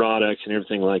course, your rod action and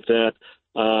everything like that.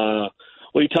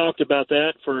 We talked about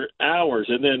that for hours,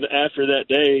 and then after that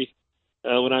day,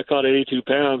 when I caught 82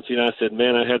 pounds, you know, I said,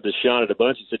 man, I had the shot at a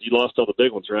bunch. He said, you lost all the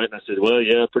big ones, right? And I said, well,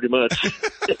 yeah, pretty much.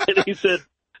 And he said,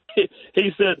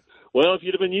 well, if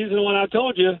you'd have been using the one I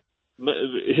told you,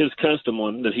 his custom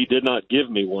one that he did not give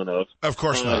me one of. Of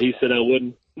course not. He said I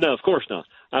wouldn't. No, of course not.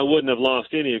 I wouldn't have lost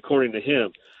any, according to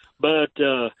him. But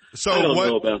so I don't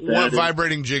know about that. What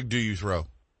vibrating jig do you throw?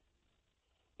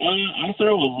 I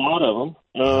throw a lot of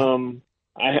them.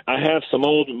 I have some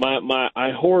old. I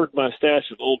hoard my stash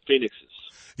of old Phoenixes.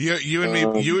 You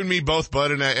and me both, bud,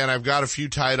 and I've got a few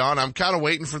tied on. I'm kind of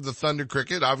waiting for the Thunder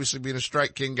Cricket. Obviously, being a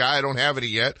Strike King guy, I don't have it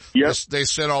yet. Yep. They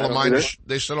sent all of mine.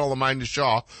 They sent all of mine to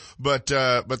Shaw. But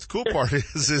the cool part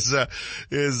is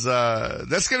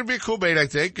that's going to be a cool bait, I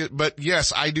think. But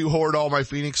yes, I do hoard all my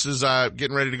Phoenixes.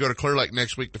 Getting ready to go to Clear Lake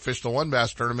next week to fish the one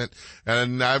bass tournament,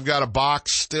 and I've got a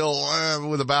box still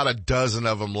with about a dozen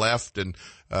of them left, and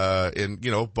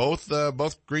you know, both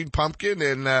green pumpkin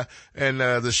and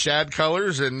the shad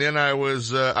colors. And then I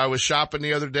was shopping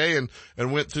the other day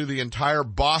and went through the entire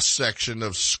Boss section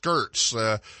of skirts,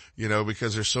 you know,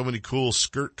 because there's so many cool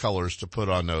skirt colors to put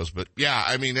on those. But yeah,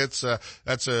 I mean,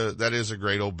 that is a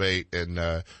great old bait.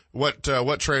 And,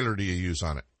 what trailer do you use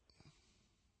on it?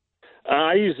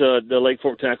 I use, the Lake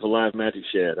Fork Tackle Live Magic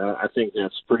Shad. I think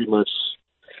that's pretty much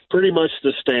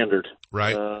the standard.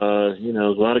 Right. You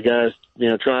know, a lot of guys, you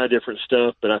know, try different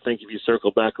stuff, but I think if you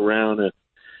circle back around,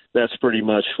 that's pretty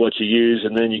much what you use.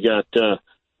 And then you got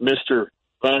Mr.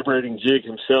 Vibrating Jig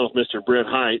himself, Mr. Brett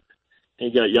Height. He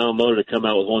got Yamamoto to come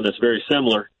out with one that's very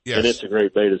similar, yes. And it's a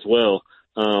great bait as well.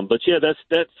 But yeah,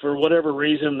 that for whatever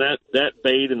reason, that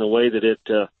bait and the way that it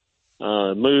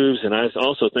moves, and I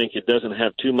also think it doesn't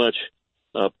have too much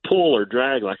pull or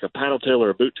drag like a paddle tail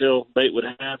or a boot tail bait would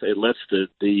have. It lets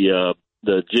the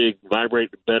jig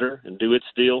vibrate better and do its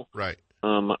deal. Right.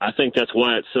 I think that's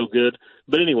why it's so good.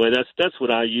 But anyway, that's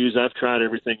what I use. I've tried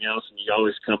everything else, and you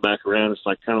always come back around. It's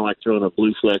kind of like throwing a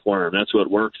blue fleck worm. That's what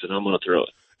works, and I'm going to throw it.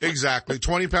 Exactly.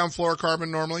 20-pound fluorocarbon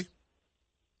normally?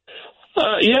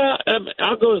 Yeah,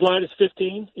 I'll go as light as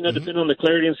 15, you know, depending on the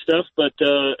clarity and stuff. But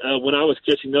when I was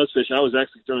catching those fish, I was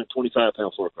actually throwing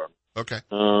 25-pound fluorocarbon. Okay.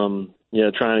 Yeah,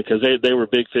 trying because they were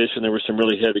big fish and there was some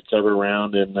really heavy cover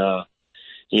around, and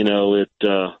you know, it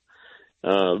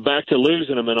back to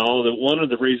losing them and all. One of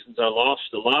the reasons I lost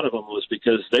a lot of them was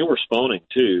because they were spawning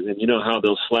too, and you know how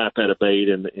they'll slap at a bait,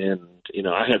 and you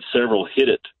know, I had several hit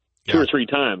it 2 or 3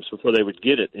 times before they would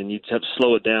get it, and you'd have to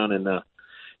slow it down, and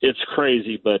it's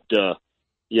crazy, but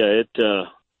yeah,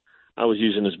 I was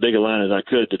using as big a line as I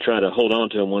could to try to hold on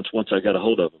to them once I got a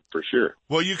hold of them, for sure.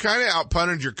 Well, you kind of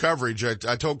outpunted your coverage.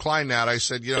 I told Klein that. I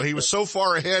said, you know, he was so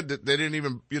far ahead that they didn't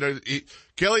even, you know,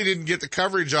 Kelly didn't get the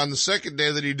coverage on the second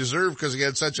day that he deserved because he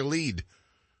had such a lead.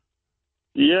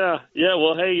 Yeah.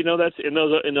 Well, hey, you know, that's in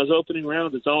those opening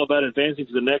rounds, it's all about advancing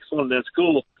to the next one. And that's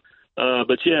cool.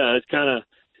 But yeah, it's kind of,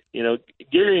 you know,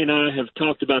 Gary and I have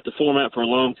talked about the format for a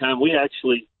long time. We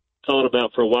actually thought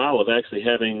about for a while of actually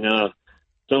having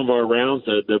some of our rounds,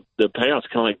 the payouts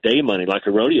kind of like day money, like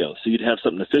a rodeo. So you'd have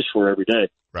something to fish for every day.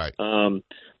 Right.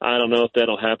 I don't know if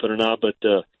that'll happen or not, but,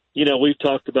 you know, we've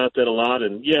talked about that a lot.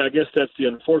 And, yeah, I guess that's the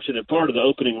unfortunate part of the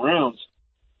opening rounds.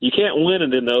 You can't win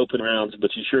it in the open rounds, but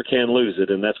you sure can lose it,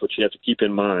 and that's what you have to keep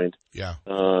in mind. Yeah.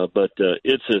 But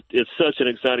it's such an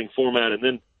exciting format. And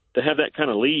then to have that kind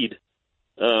of lead,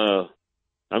 I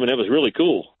mean, that was really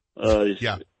cool.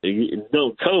 Yeah. You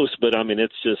don't coast, but I mean,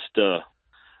 it's just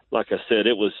like I said,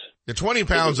 it was. Yeah, 20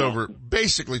 pounds over,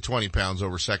 basically 20 pounds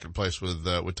over second place with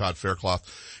Todd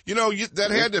Faircloth. You know,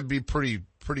 that had to be pretty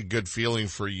good feeling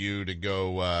for you to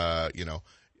go, you know,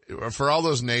 for all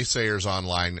those naysayers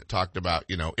online that talked about,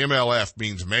 you know, MLF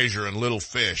means measuring little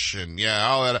fish and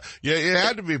all that. Yeah, it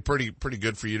had to be pretty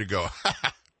good for you to go,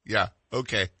 yeah,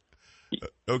 okay.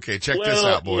 Okay, check this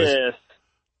out, boys. Yes.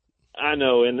 I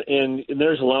know, and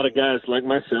there's a lot of guys like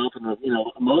myself, and you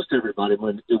know, most everybody.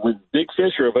 When big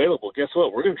fish are available, guess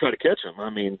what? We're going to try to catch them. I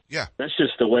mean, that's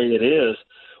just the way it is.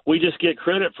 We just get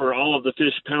credit for all of the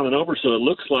fish pounding over, so it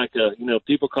looks like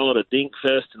people call it a dink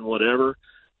fest and whatever.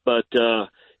 But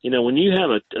you know, when you have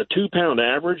a 2-pound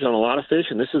average on a lot of fish,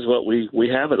 and this is what we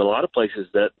have at a lot of places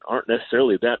that aren't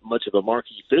necessarily that much of a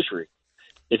marquee fishery.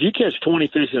 If you catch 20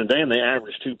 fish in a day and they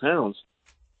average 2 pounds,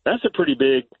 that's a pretty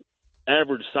big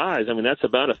average size. I mean, that's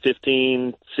about a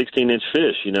 15, 16-inch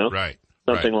fish, you know? Right.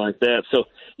 Something like that. So,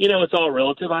 you know, it's all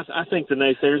relative. I think the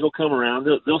naysayers will come around.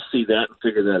 They'll see that and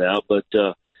figure that out. But,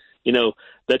 you know,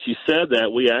 that you said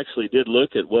that, we actually did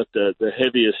look at what the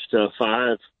heaviest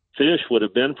 5 fish would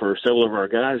have been for several of our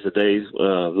guys the days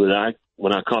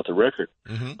when I caught the record.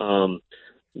 Mm-hmm.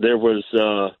 There was,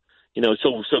 you know,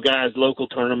 so guys, local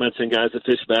tournaments and guys at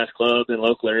Fish Bass Club and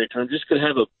local area tournaments just could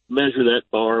have measure that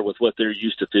bar with what they're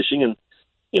used to fishing. And,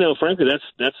 you know, frankly,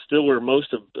 that's still where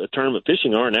most of tournament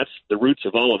fishing are, and that's the roots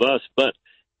of all of us. But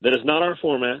that is not our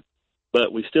format,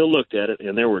 but we still looked at it,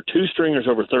 and there were 2 stringers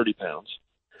over 30 pounds.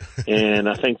 And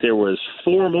I think there was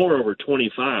 4 more over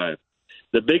 25.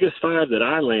 The biggest 5 that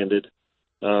I landed,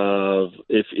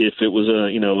 if it was a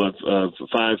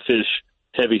 5 fish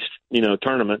heavy, you know,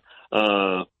 tournament,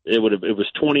 it was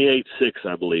 28.6,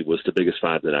 I believe, was the biggest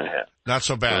 5 that I had. Not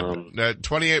so bad.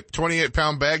 28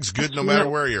 pound bags, good no matter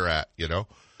where you're at, you know?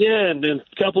 Yeah, and then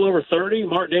a couple over 30.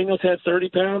 Mark Daniels had 30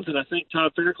 pounds, and I think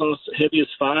Todd Faircloth's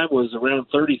heaviest 5 was around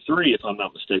 33, if I'm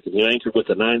not mistaken. He anchored with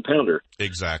a 9-pounder.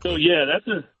 Exactly. So, yeah,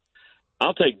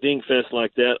 I'll take dingfest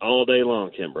like that all day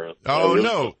long, Kim Brown. Oh,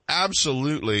 no,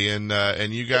 absolutely. And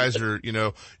you guys are, you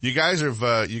know, you guys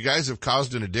have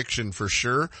caused an addiction for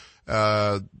sure.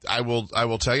 I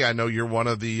will tell you, I know you're one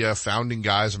of the founding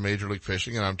guys of Major League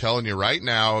Fishing, and I'm telling you right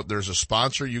now, there's a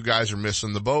sponsor you guys are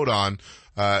missing the boat on,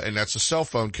 and that's a cell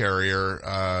phone carrier,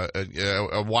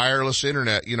 a wireless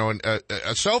internet, you know,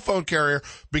 a cell phone carrier,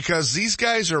 because these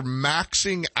guys are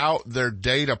maxing out their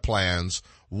data plans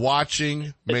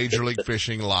watching Major League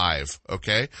Fishing live.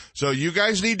 Okay. So you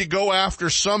guys need to go after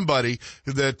somebody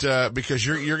that, because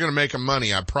you're going to make them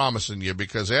money. I'm promising you,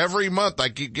 because every month I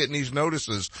keep getting these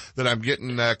notices that I'm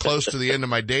getting close to the end of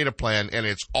my data plan, and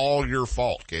it's all your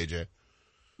fault, KJ.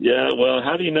 Yeah. Well,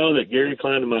 how do you know that Gary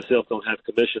Klein and myself don't have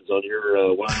commissions on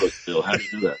your wireless bill? How do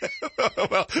you do that?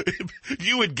 Well,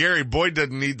 you and Gary, Boyd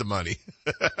doesn't need the money.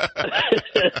 That's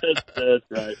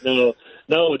right. No,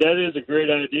 that is a great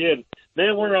idea. And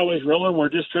man, we're always rolling. We're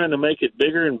just trying to make it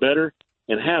bigger and better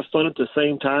and have fun at the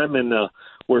same time. And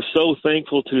we're so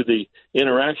thankful to the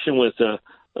interaction with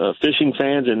fishing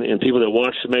fans and people that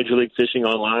watch Major League Fishing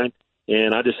online.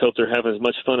 And I just hope they're having as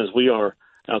much fun as we are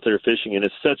out there fishing. And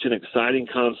it's such an exciting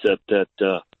concept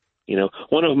that, you know,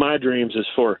 one of my dreams is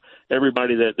for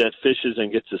everybody that fishes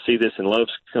and gets to see this and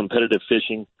loves competitive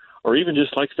fishing, or even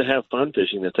just likes to have fun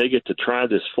fishing, that they get to try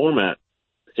this format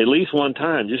at least one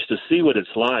time just to see what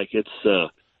it's like.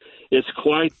 It's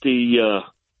quite the,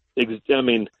 I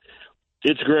mean,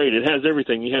 it's great. It has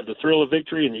everything. You have the thrill of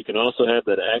victory, and you can also have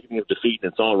that agony of defeat,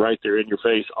 and it's all right there in your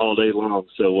face all day long.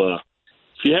 So,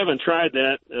 if you haven't tried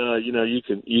that, you know,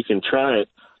 you can try it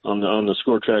on the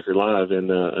Score Tracker Live and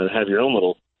have your own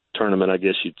little tournament, I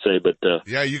guess you'd say. But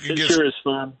yeah, you can sure is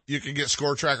fun. You can get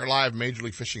Score Tracker Live,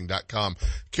 MajorLeagueFishing.com.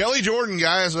 Kelly Jordon,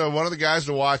 guys, one of the guys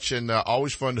to watch, and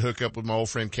always fun to hook up with my old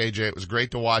friend KJ. It was great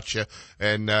to watch you,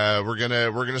 and we're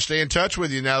gonna stay in touch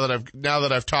with you now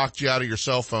that I've talked you out of your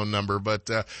cell phone number. But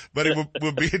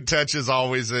we'll be in touch as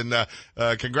always. And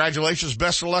congratulations,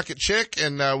 best of luck at Chick,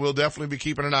 and we'll definitely be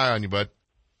keeping an eye on you, bud.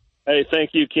 Hey, thank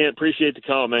you, Kent. Appreciate the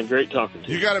call, man. Great talking to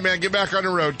you. You got it, man. Get back on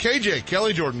the road. KJ,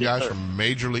 Kelly Jordon, guys, from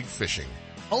Major League Fishing.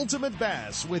 Ultimate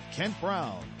Bass with Kent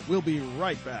Brown. We'll be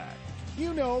right back.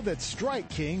 You know that Strike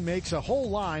King makes a whole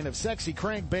line of sexy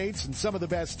crankbaits and some of the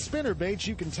best spinner baits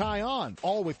you can tie on,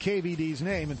 all with KVD's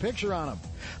name and picture on them.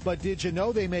 But did you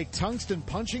know they make tungsten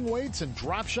punching weights and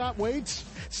drop shot weights?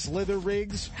 Slither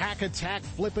rigs, hack attack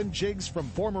flippin' jigs from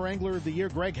former Angler of the Year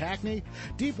Greg Hackney,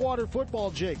 deep water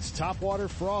football jigs, topwater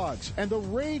frogs, and the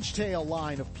Rage Tail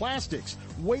line of plastics,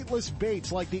 weightless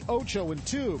baits like the Ocho and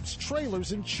tubes,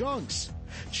 trailers and chunks.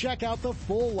 Check out the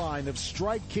full line of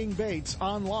Strike King baits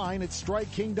online at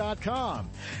StrikeKing.com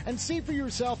and see for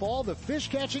yourself all the fish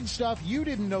catching stuff you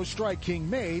didn't know Strike King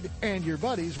made and your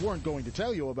buddies weren't going to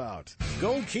tell you about.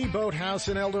 Gold Key Boathouse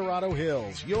in El Dorado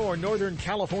Hills, your Northern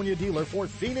California dealer for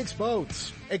Phoenix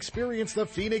boats. Experience the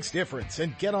Phoenix difference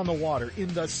and get on the water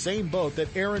in the same boat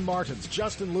that Aaron Martins,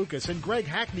 Justin Lucas, and Greg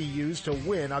Hackney used to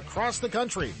win across the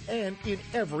country and in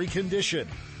every condition.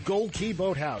 Gold Key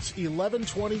Boathouse,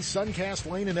 1120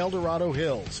 Suncast Lane in El Dorado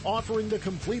Hills, offering the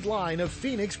complete line of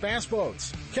Phoenix bass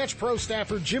boats. Catch pro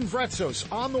staffer Jim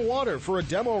Vretzos on the water for a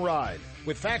demo ride.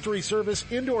 With factory service,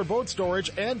 indoor boat storage,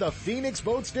 and the Phoenix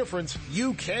Boats difference,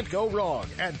 you can't go wrong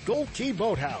at Gold Key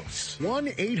Boathouse.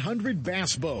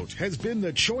 1-800-BASS-BOAT has been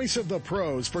the choice of the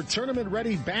pros for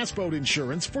tournament-ready bass boat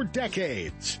insurance for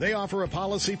decades. They offer a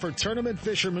policy for tournament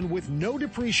fishermen with no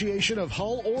depreciation of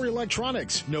hull or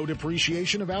electronics, no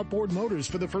depreciation of outboard motors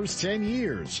for the first 10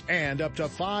 years, and up to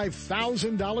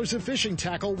 $5,000 of fishing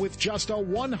tackle with just a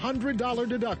 $100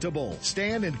 deductible.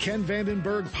 Stan and Ken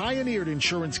Vandenberg pioneered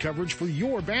insurance coverage for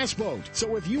your bass boat.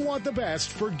 So if you want the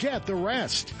best, forget the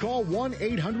rest. Call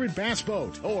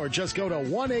 1-800-BASS-BOAT or just go to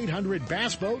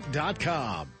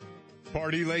 1-800-BASSBOAT.com.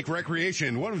 Party Lake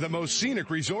Recreation, one of the most scenic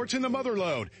resorts in the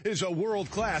Motherlode, is a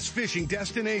world-class fishing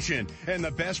destination. And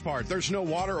the best part, there's no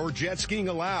water or jet skiing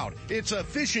allowed. It's a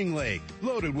fishing lake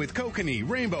loaded with kokanee,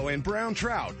 rainbow, and brown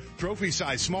trout,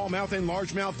 trophy-sized smallmouth and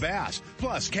largemouth bass,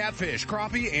 plus catfish,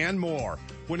 crappie, and more.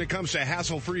 When it comes to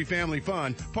hassle-free family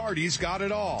fun, Party's got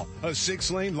it all. A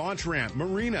 6-lane launch ramp,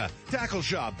 marina, tackle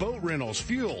shop, boat rentals,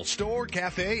 fuel, store,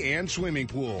 cafe, and swimming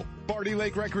pool. Party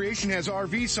Lake Recreation has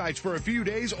RV sites for a few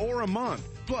days or a month,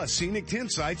 plus scenic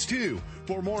tent sites too.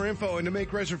 For more info and to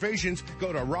make reservations,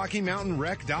 go to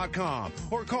RockyMountainRec.com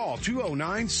or call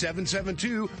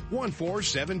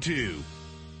 209-772-1472.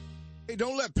 Hey,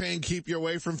 don't let pain keep you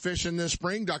away from fishing this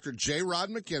spring. Dr. J. Rod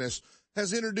McInnes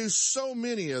has introduced so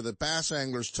many of the bass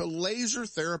anglers to laser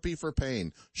therapy for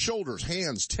pain. Shoulders,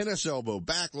 hands, tennis elbow,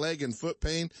 back, leg, and foot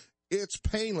pain. It's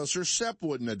painless, or Sepp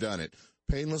wouldn't have done it.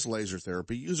 Painless laser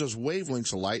therapy uses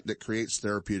wavelengths of light that creates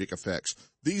therapeutic effects.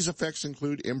 These effects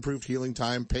include improved healing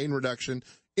time, pain reduction,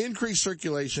 increased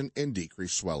circulation, and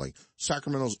decreased swelling.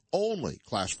 Sacramento's only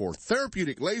Class 4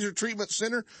 therapeutic laser treatment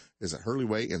center is at Hurley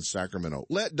Way in Sacramento.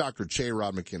 Let Dr. J.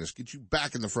 Rod McInnes get you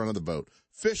back in the front of the boat.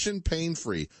 Fishing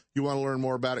pain-free. You want to learn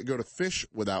more about it, go to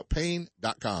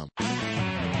fishwithoutpain.com.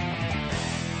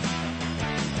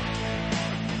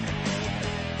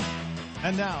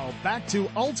 And now, back to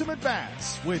Ultimate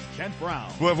Bass with Kent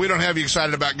Brown. Well, if we don't have you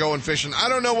excited about going fishing, I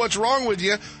don't know what's wrong with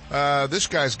you. This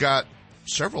guy's got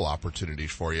several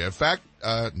opportunities for you. In fact,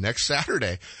 next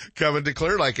Saturday, coming to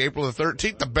Clear Lake, April the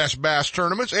 13th, the Best Bass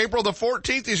Tournaments. April the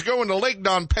 14th, he's going to Lake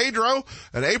Don Pedro.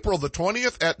 And April the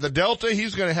 20th at the Delta,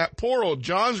 he's going to have, poor old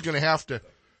John's going to have to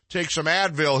take some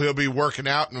Advil. He'll be working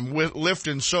out and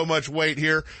lifting so much weight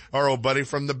here. Our old buddy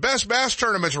from the Best Bass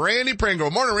Tournaments, Randy Pringle.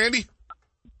 Morning, Randy.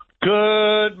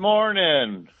 Good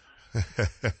morning.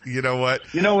 You know what?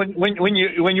 You know, when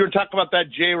you were talking about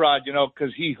that J-Rod, you know,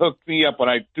 because he hooked me up when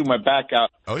I threw my back out.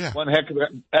 Oh, yeah. One heck of a,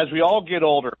 as we all get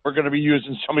older, we're going to be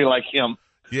using somebody like him.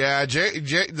 Yeah,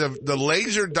 the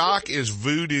laser doc is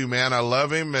voodoo, man. I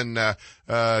love him. And,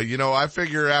 you know, I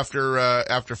figure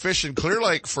after fishing Clear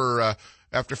Lake for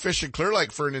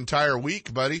an entire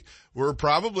week, buddy, we're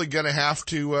probably going to have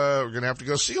to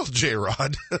go seal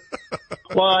J-Rod.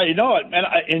 Well, you know it, man.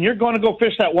 And you're going to go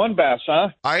fish that one bass,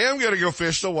 huh? I am going to go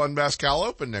fish the One Bass Cal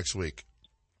Open next week.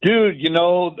 Dude, you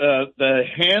know, the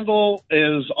handle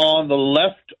is on the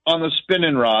left on the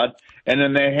spinning rod, and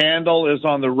then the handle is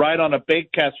on the right on a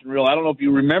bait casting reel. I don't know if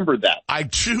you remember that. I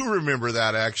do remember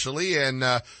that, actually. And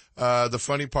the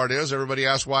funny part is everybody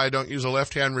asks why I don't use a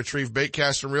left-hand retrieve bait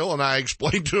casting reel, and I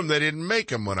explained to them they didn't make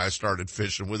them when I started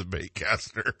fishing with a bait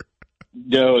caster.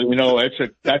 No, you know,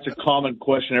 that's a common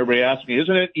question everybody asks me.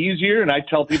 Isn't it easier? And I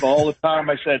tell people all the time,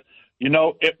 I said, you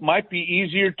know, it might be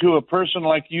easier to a person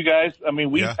like you guys. I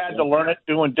mean, we've had to learn it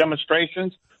doing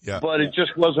demonstrations, but it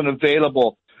just wasn't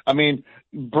available. I mean,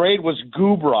 braid was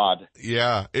goob rod.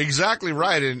 Yeah, exactly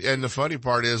right. And the funny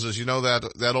part is, you know,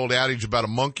 that old adage about a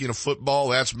monkey in a football,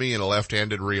 that's me in a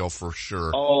left-handed reel for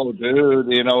sure. Oh, dude,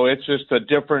 you know, it's just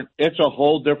it's a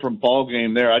whole different ball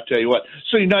game there, I tell you what.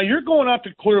 So now you're going out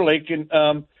to Clear Lake and,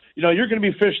 you know, you're going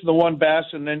to be fishing the one bass,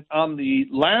 and then on the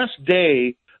last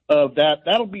day of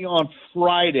that'll be on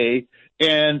Friday,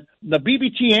 and the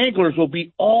BBT anglers will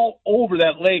be all over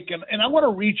that lake. And I want to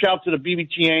reach out to the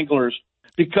BBT anglers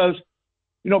because,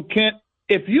 you know, Kent,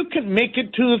 if you can make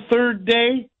it to the third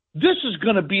day, this is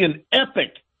going to be an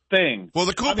epic thing. Well,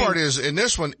 the cool part is, in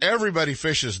this one, everybody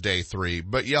fishes day 3,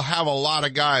 but you'll have a lot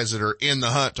of guys that are in the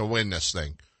hunt to win this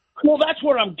thing. Well, that's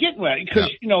what I'm getting at,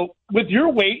 because, with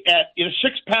your weight at 6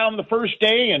 pounds the first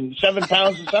day and 7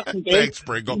 pounds the second day. Thanks,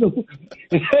 Pringle.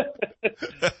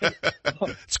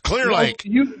 It's Clear Lake.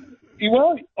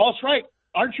 Well, that's right.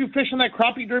 Aren't you fishing that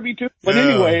crappie derby too? But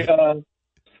anyway,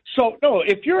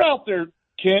 if you're out there,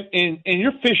 Kent, and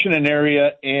you're fishing an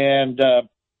area and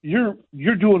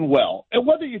you're doing well, and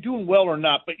whether you're doing well or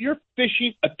not, but you're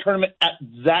fishing a tournament at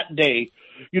that day,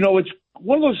 it's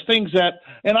one of those things that,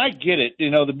 and I get it,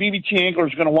 the BBT angler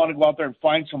is going to want to go out there and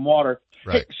find some water.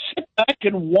 Right. Hey, sit back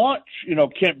and watch,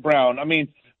 Kent Brown. I mean,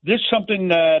 this is something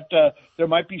that there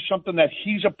might be something that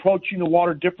he's approaching the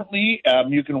water differently.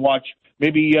 You can watch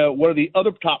maybe what are the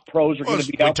other top pros are going to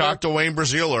be out there. We talked to Wayne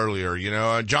Breazeale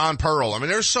earlier, John Pearl. I mean,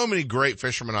 there's so many great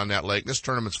fishermen on that lake. This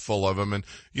tournament's full of them. And,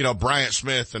 Bryant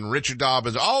Smith and Richard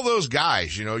Dobbins, all those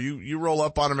guys, you roll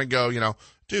up on them and go,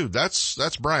 dude,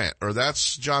 that's Bryant, or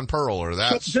that's John Pearl, or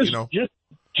that's,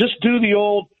 just do the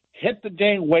old hit the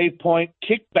dang waypoint,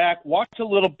 kick back, watch a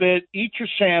little bit, eat your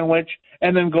sandwich,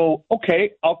 and then go,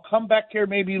 okay, I'll come back here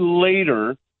maybe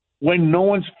later when no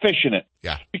one's fishing it.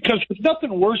 Yeah. Because there's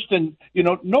nothing worse than,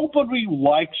 nobody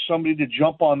likes somebody to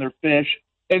jump on their fish,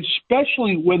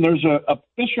 especially when there's a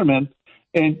fisherman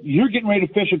and you're getting ready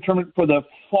to fish a tournament for the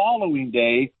following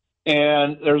day,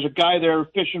 and there's a guy there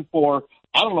fishing for,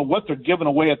 I don't know what they're giving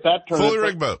away at that tournament. Fully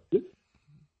rigged boat.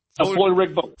 Fully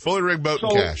rigged boat. Fully rigged boat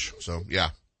and cash. So, yeah.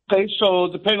 Okay, so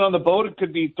depending on the boat, it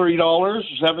could be $3,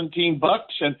 $17,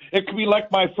 and it could be like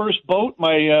my first boat,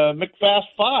 my McFast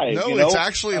 5. No, it's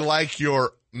actually like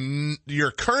your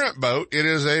current boat. It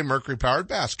is a Mercury-powered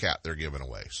Bass Cat they're giving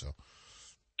away. So,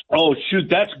 oh shoot,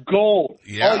 that's gold!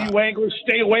 Yeah. All you anglers,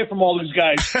 stay away from all these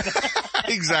guys.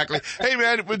 Exactly. Hey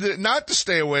man, not to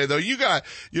stay away though. You got,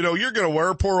 you're going to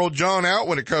wear poor old John out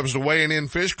when it comes to weighing in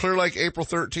fish. Clear Lake, April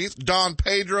 13th. Don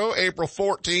Pedro, April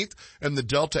 14th. And the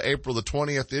Delta, April the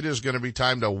 20th. It is going to be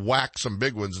time to whack some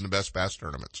big ones in the best bass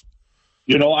tournaments.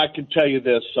 I can tell you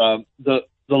this, the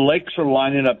lakes are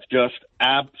lining up just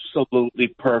absolutely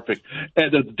perfect.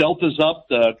 And the Delta's up,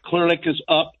 the Clear Lake is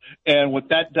up, and what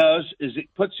that does is it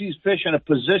puts these fish in a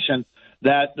position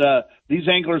that these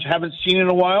anglers haven't seen in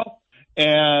a while.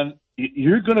 And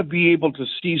you're going to be able to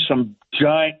see some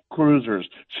giant cruisers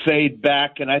fade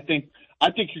back, and I think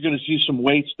you're going to see some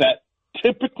weights that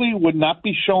typically would not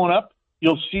be showing up.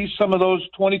 You'll see some of those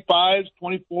 25s,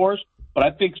 24s, but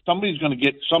I think somebody's going to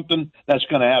get something that's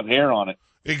going to have hair on it.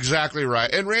 Exactly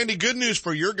right. And Randy, good news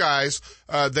for your guys.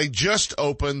 They just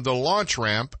opened the launch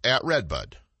ramp at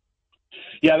Redbud.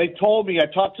 Yeah, they told me. I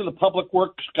talked to the public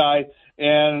works guy,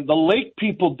 and the lake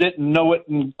people didn't know it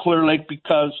in Clear Lake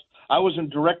because I was in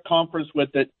direct conference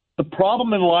with it. The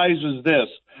problem in lies is this.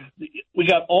 We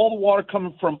got all the water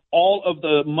coming from all of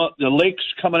the lakes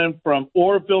coming in from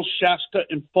Oroville, Shasta,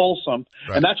 and Folsom,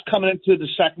 right. And that's coming into the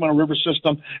Sacramento River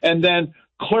system. And then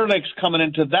Clear Lake's coming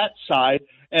into that side.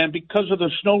 And because of the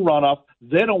snow runoff,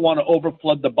 they don't want to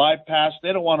overflood the bypass.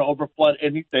 They don't want to overflood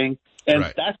anything. And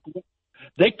right.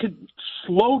 They could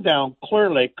slow down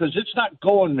Clear Lake because it's not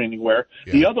going anywhere.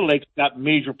 Yeah. The other lakes got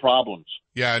major problems.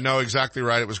 Yeah, no, exactly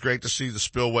right. It was great to see the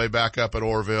spillway back up at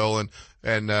Orville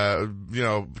and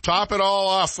top it all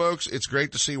off, folks. It's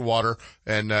great to see water.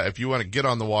 And, if you want to get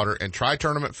on the water and try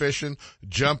tournament fishing,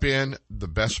 jump in the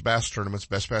Best Bass Tournaments,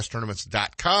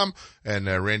 bestbasstournaments.com. And,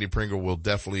 Randy Pringle will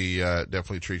definitely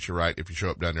treat you right if you show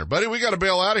up down there. Buddy, we got to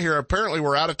bail out of here. Apparently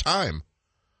we're out of time.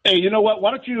 Hey, you know what?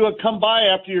 Why don't you come by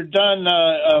after you're done,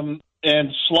 and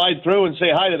slide through and say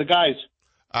hi to the guys?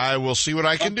 I will see what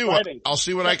I can do. I'll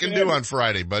see what I can do on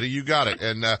Friday, buddy. You got it.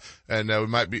 And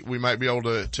we might be able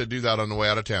to do that on the way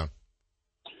out of town.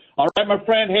 All right, my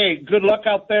friend. Hey, good luck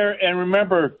out there. And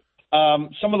remember,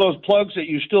 some of those plugs that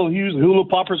you still use, the hula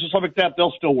poppers and stuff like that,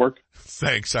 they'll still work.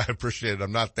 Thanks. I appreciate it.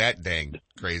 I'm not that dang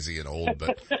crazy and old,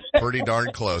 but pretty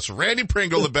darn close. Randy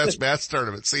Pringle, the Best Bass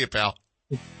Tournament. See you, pal.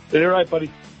 All right, buddy.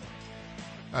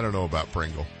 I don't know about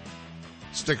Pringle.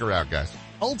 Stick around, guys.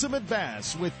 Ultimate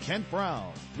Bass with Kent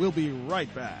Brown. We'll be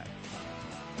right back.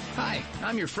 Hi,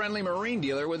 I'm your friendly marine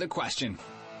dealer with a question.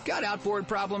 Got outboard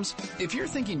problems? If you're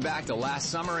thinking back to last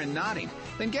summer and nodding,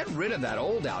 then get rid of that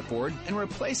old outboard and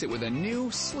replace it with a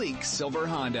new, sleek silver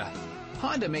Honda.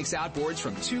 Honda makes outboards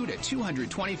from 2 to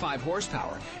 225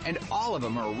 horsepower, and all of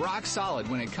them are rock solid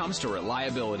when it comes to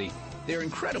reliability. They're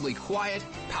incredibly quiet,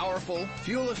 powerful,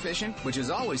 fuel efficient, which is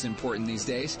always important these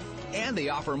days, and they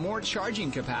offer more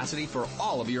charging capacity for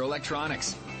all of your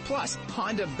electronics. Plus,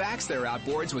 Honda backs their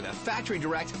outboards with a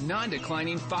factory-direct,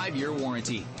 non-declining 5-year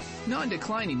warranty.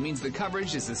 Non-declining means the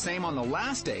coverage is the same on the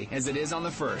last day as it is on the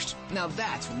first. Now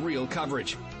that's real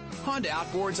coverage. Honda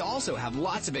outboards also have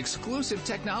lots of exclusive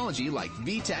technology like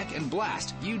VTEC and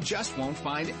Blast you just won't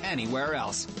find anywhere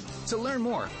else. To learn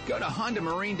more, go to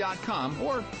HondaMarine.com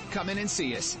or come in and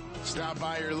see us. Stop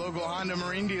by your local Honda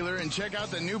Marine dealer and check out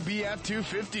the new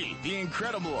BF250, the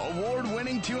incredible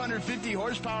award-winning 250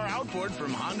 horsepower outboard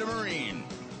from Honda Marine.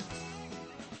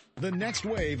 The next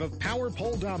wave of power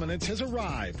pole dominance has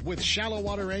arrived with shallow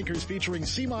water anchors featuring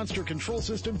Sea Monster Control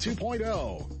System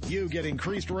 2.0. You get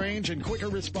increased range and quicker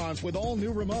response with all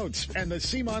new remotes, and the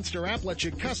Sea Monster app lets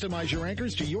you customize your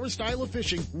anchors to your style of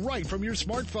fishing right from your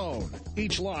smartphone.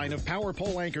 Each line of power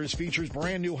pole anchors features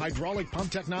brand new hydraulic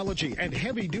pump technology and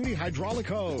heavy-duty hydraulic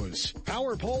hose.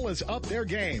 Power Pole has upped their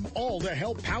game, all to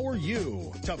help power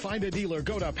you. To find a dealer,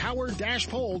 go to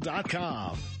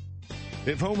power-pole.com.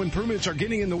 If home improvements are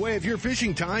getting in the way of your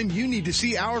fishing time, you need to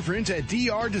see our friends at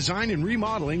DR Design and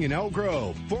Remodeling in Elk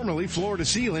Grove. Formerly Floor to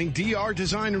Ceiling, DR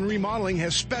Design and Remodeling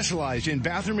has specialized in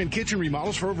bathroom and kitchen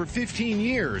remodels for over 15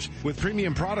 years with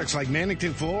premium products like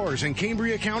Mannington floors and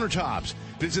Cambria countertops.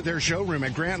 Visit their showroom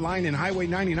at Grant Line and Highway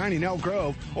 99 in Elk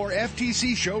Grove or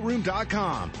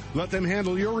ftcshowroom.com. Let them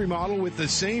handle your remodel with the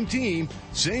same team,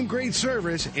 same great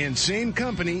service, and same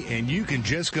company, and you can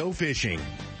just go fishing.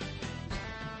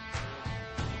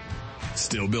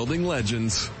 Still building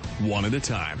legends, one at a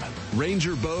time.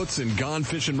 Ranger Boats and Gone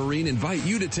Fishing Marine invite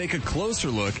you to take a closer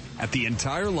look at the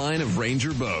entire line of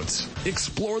Ranger boats.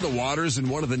 Explore the waters in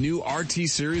one of the new RT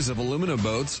series of aluminum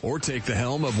boats, or take the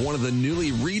helm of one of the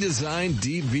newly redesigned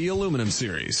Deep V aluminum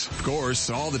series. Of course,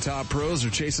 all the top pros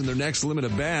are chasing their next limit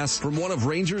of bass from one of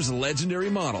Ranger's legendary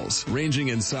models, ranging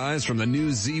in size from the new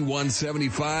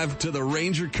Z175 to the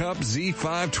Ranger Cup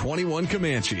Z521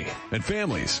 Comanche. And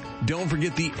families, don't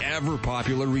forget the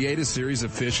ever-popular Reata series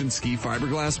of fish and ski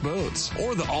fiberglass boats,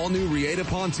 or the all-new Reata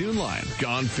pontoon line.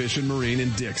 Gone Fishing Marine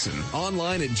in Dixon.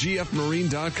 Online at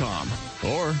gfmarine.com,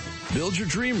 or build your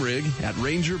dream rig at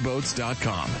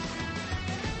rangerboats.com.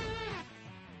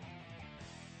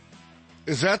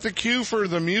 Is that the cue for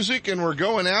the music and we're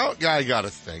going out? I gotta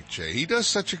thank Jay. He does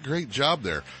such a great job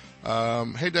there.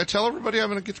 Hey, did I tell everybody I'm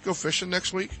gonna get to go fishing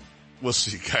next week? We'll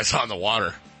see you guys on the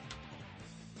water.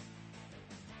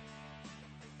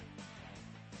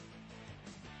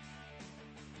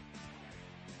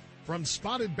 From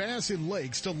spotted bass in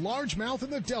lakes to largemouth in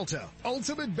the Delta,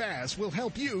 Ultimate Bass will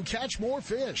help you catch more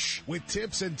fish. With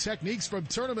tips and techniques from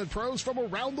tournament pros from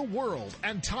around the world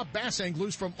and top bass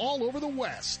anglers from all over the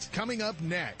West. Coming up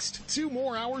next, 2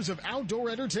 more hours of outdoor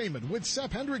entertainment with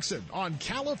Sepp Hendrickson on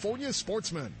California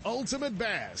Sportsman. Ultimate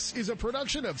Bass is a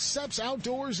production of Sepp's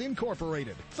Outdoors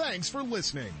Incorporated. Thanks for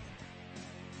listening.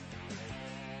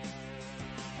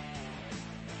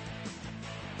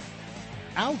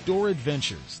 Outdoor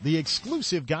Adventures, the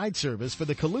exclusive guide service for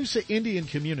the Colusa Indian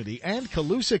community and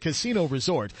Colusa Casino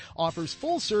Resort, offers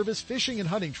full-service fishing and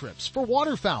hunting trips for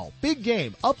waterfowl, big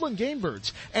game, upland game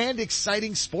birds, and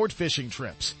exciting sport fishing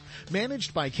trips.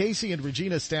 Managed by Casey and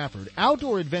Regina Stafford,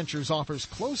 Outdoor Adventures offers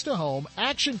close-to-home,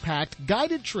 action-packed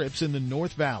guided trips in the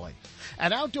North Valley.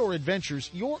 At Outdoor Adventures,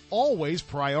 you're always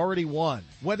priority one.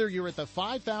 Whether you're at the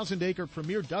 5,000-acre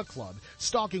Premier Duck Club,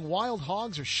 stalking wild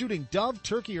hogs, or shooting dove,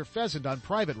 turkey, or pheasant on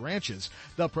private ranches,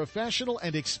 the professional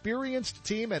and experienced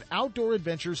team at Outdoor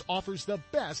Adventures offers the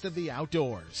best of the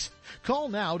outdoors. Call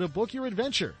now to book your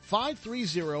adventure,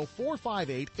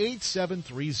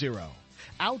 530-458-8730.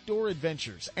 Outdoor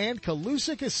Adventures and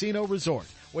Colusa Casino Resort,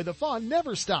 where the fun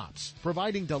never stops,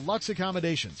 providing deluxe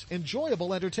accommodations,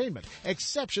 enjoyable entertainment,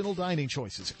 exceptional dining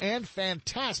choices, and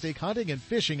fantastic hunting and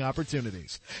fishing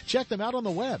opportunities. Check them out on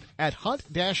the web at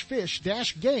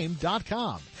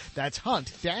hunt-fish-game.com. That's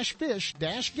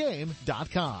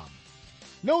hunt-fish-game.com.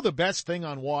 Know the best thing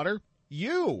on water?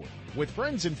 You. With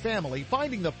friends and family,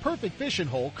 finding the perfect fishing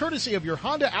hole courtesy of your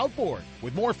Honda Outboard.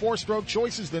 With more 4-stroke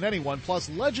choices than anyone, plus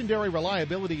legendary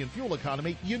reliability and fuel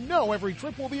economy, you know every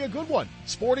trip will be a good one.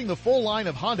 Sporting the full line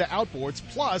of Honda Outboards,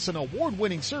 plus an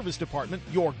award-winning service department,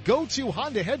 your go-to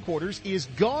Honda headquarters is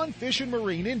Gone Fishing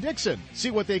Marine in Dixon.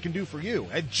 See what they can do for you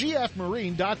at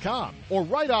gfmarine.com or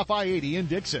right off I-80 in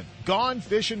Dixon. Gone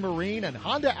Fishing Marine and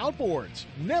Honda Outboards.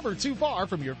 Never too far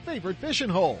from your favorite fishing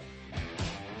hole.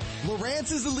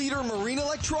 Lowrance is the leader in marine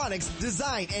electronics,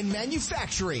 design, and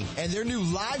manufacturing. And their new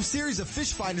live series of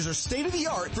fish finders are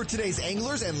state-of-the-art for today's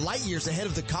anglers and light years ahead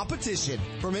of the competition.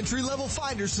 From entry-level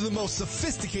finders to the most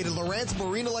sophisticated Lowrance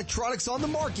marine electronics on the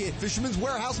market, Fisherman's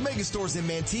Warehouse megastores in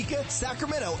Manteca,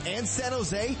 Sacramento, and San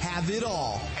Jose have it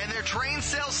all. And their trained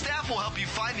sales staff will help you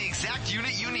find the exact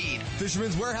unit you need.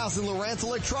 Fisherman's Warehouse and Lowrance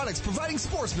Electronics, providing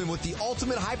sportsmen with the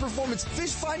ultimate high-performance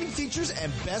fish finding features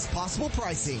and best possible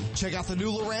pricing. Check out the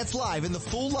new Lowrance Live and the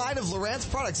full line of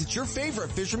Lowrance products at your favorite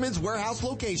Fisherman's Warehouse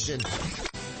location.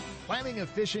 Planning a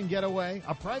fishing getaway,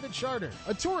 a private charter,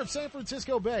 a tour of San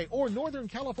Francisco Bay, or Northern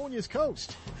California's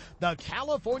coast? The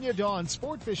California Dawn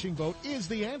Sport Fishing Boat is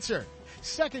the answer.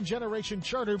 Second-generation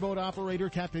charter boat operator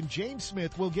Captain James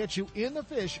Smith will get you in the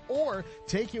fish or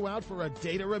take you out for a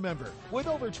day to remember. With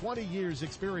over 20 years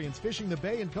experience fishing the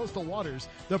bay and coastal waters,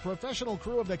 the professional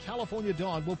crew of the California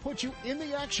Dawn will put you in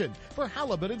the action for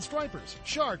halibut and stripers,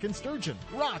 shark and sturgeon,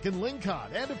 rock and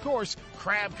lingcod, and of course,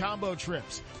 crab combo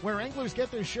trips, where anglers get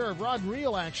their share of rod and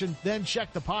reel action, then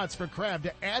check the pots for crab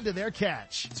to add to their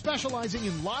catch. Specializing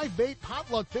in live bait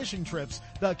potluck fishing trips,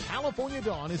 the California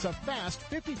Dawn is a fast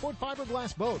 50-foot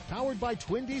fiberglass boat powered by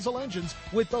twin diesel engines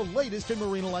with the latest in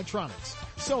marine electronics.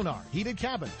 Sonar, heated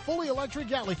cabin, fully electric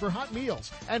galley for hot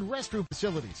meals, and restroom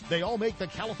facilities. They all make the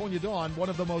California Dawn one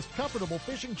of the most comfortable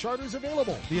fishing charters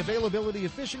available. The availability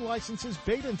of fishing licenses,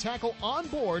 bait, and tackle on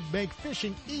board make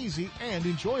fishing easy and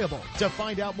enjoyable. To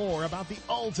find out more about the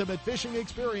ultimate fishing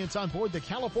experience on board the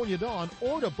California Dawn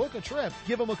or to book a trip,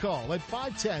 give them a call at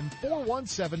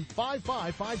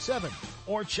 510-417-5557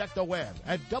 or check the web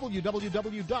at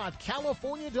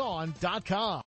www.californiadawn.com.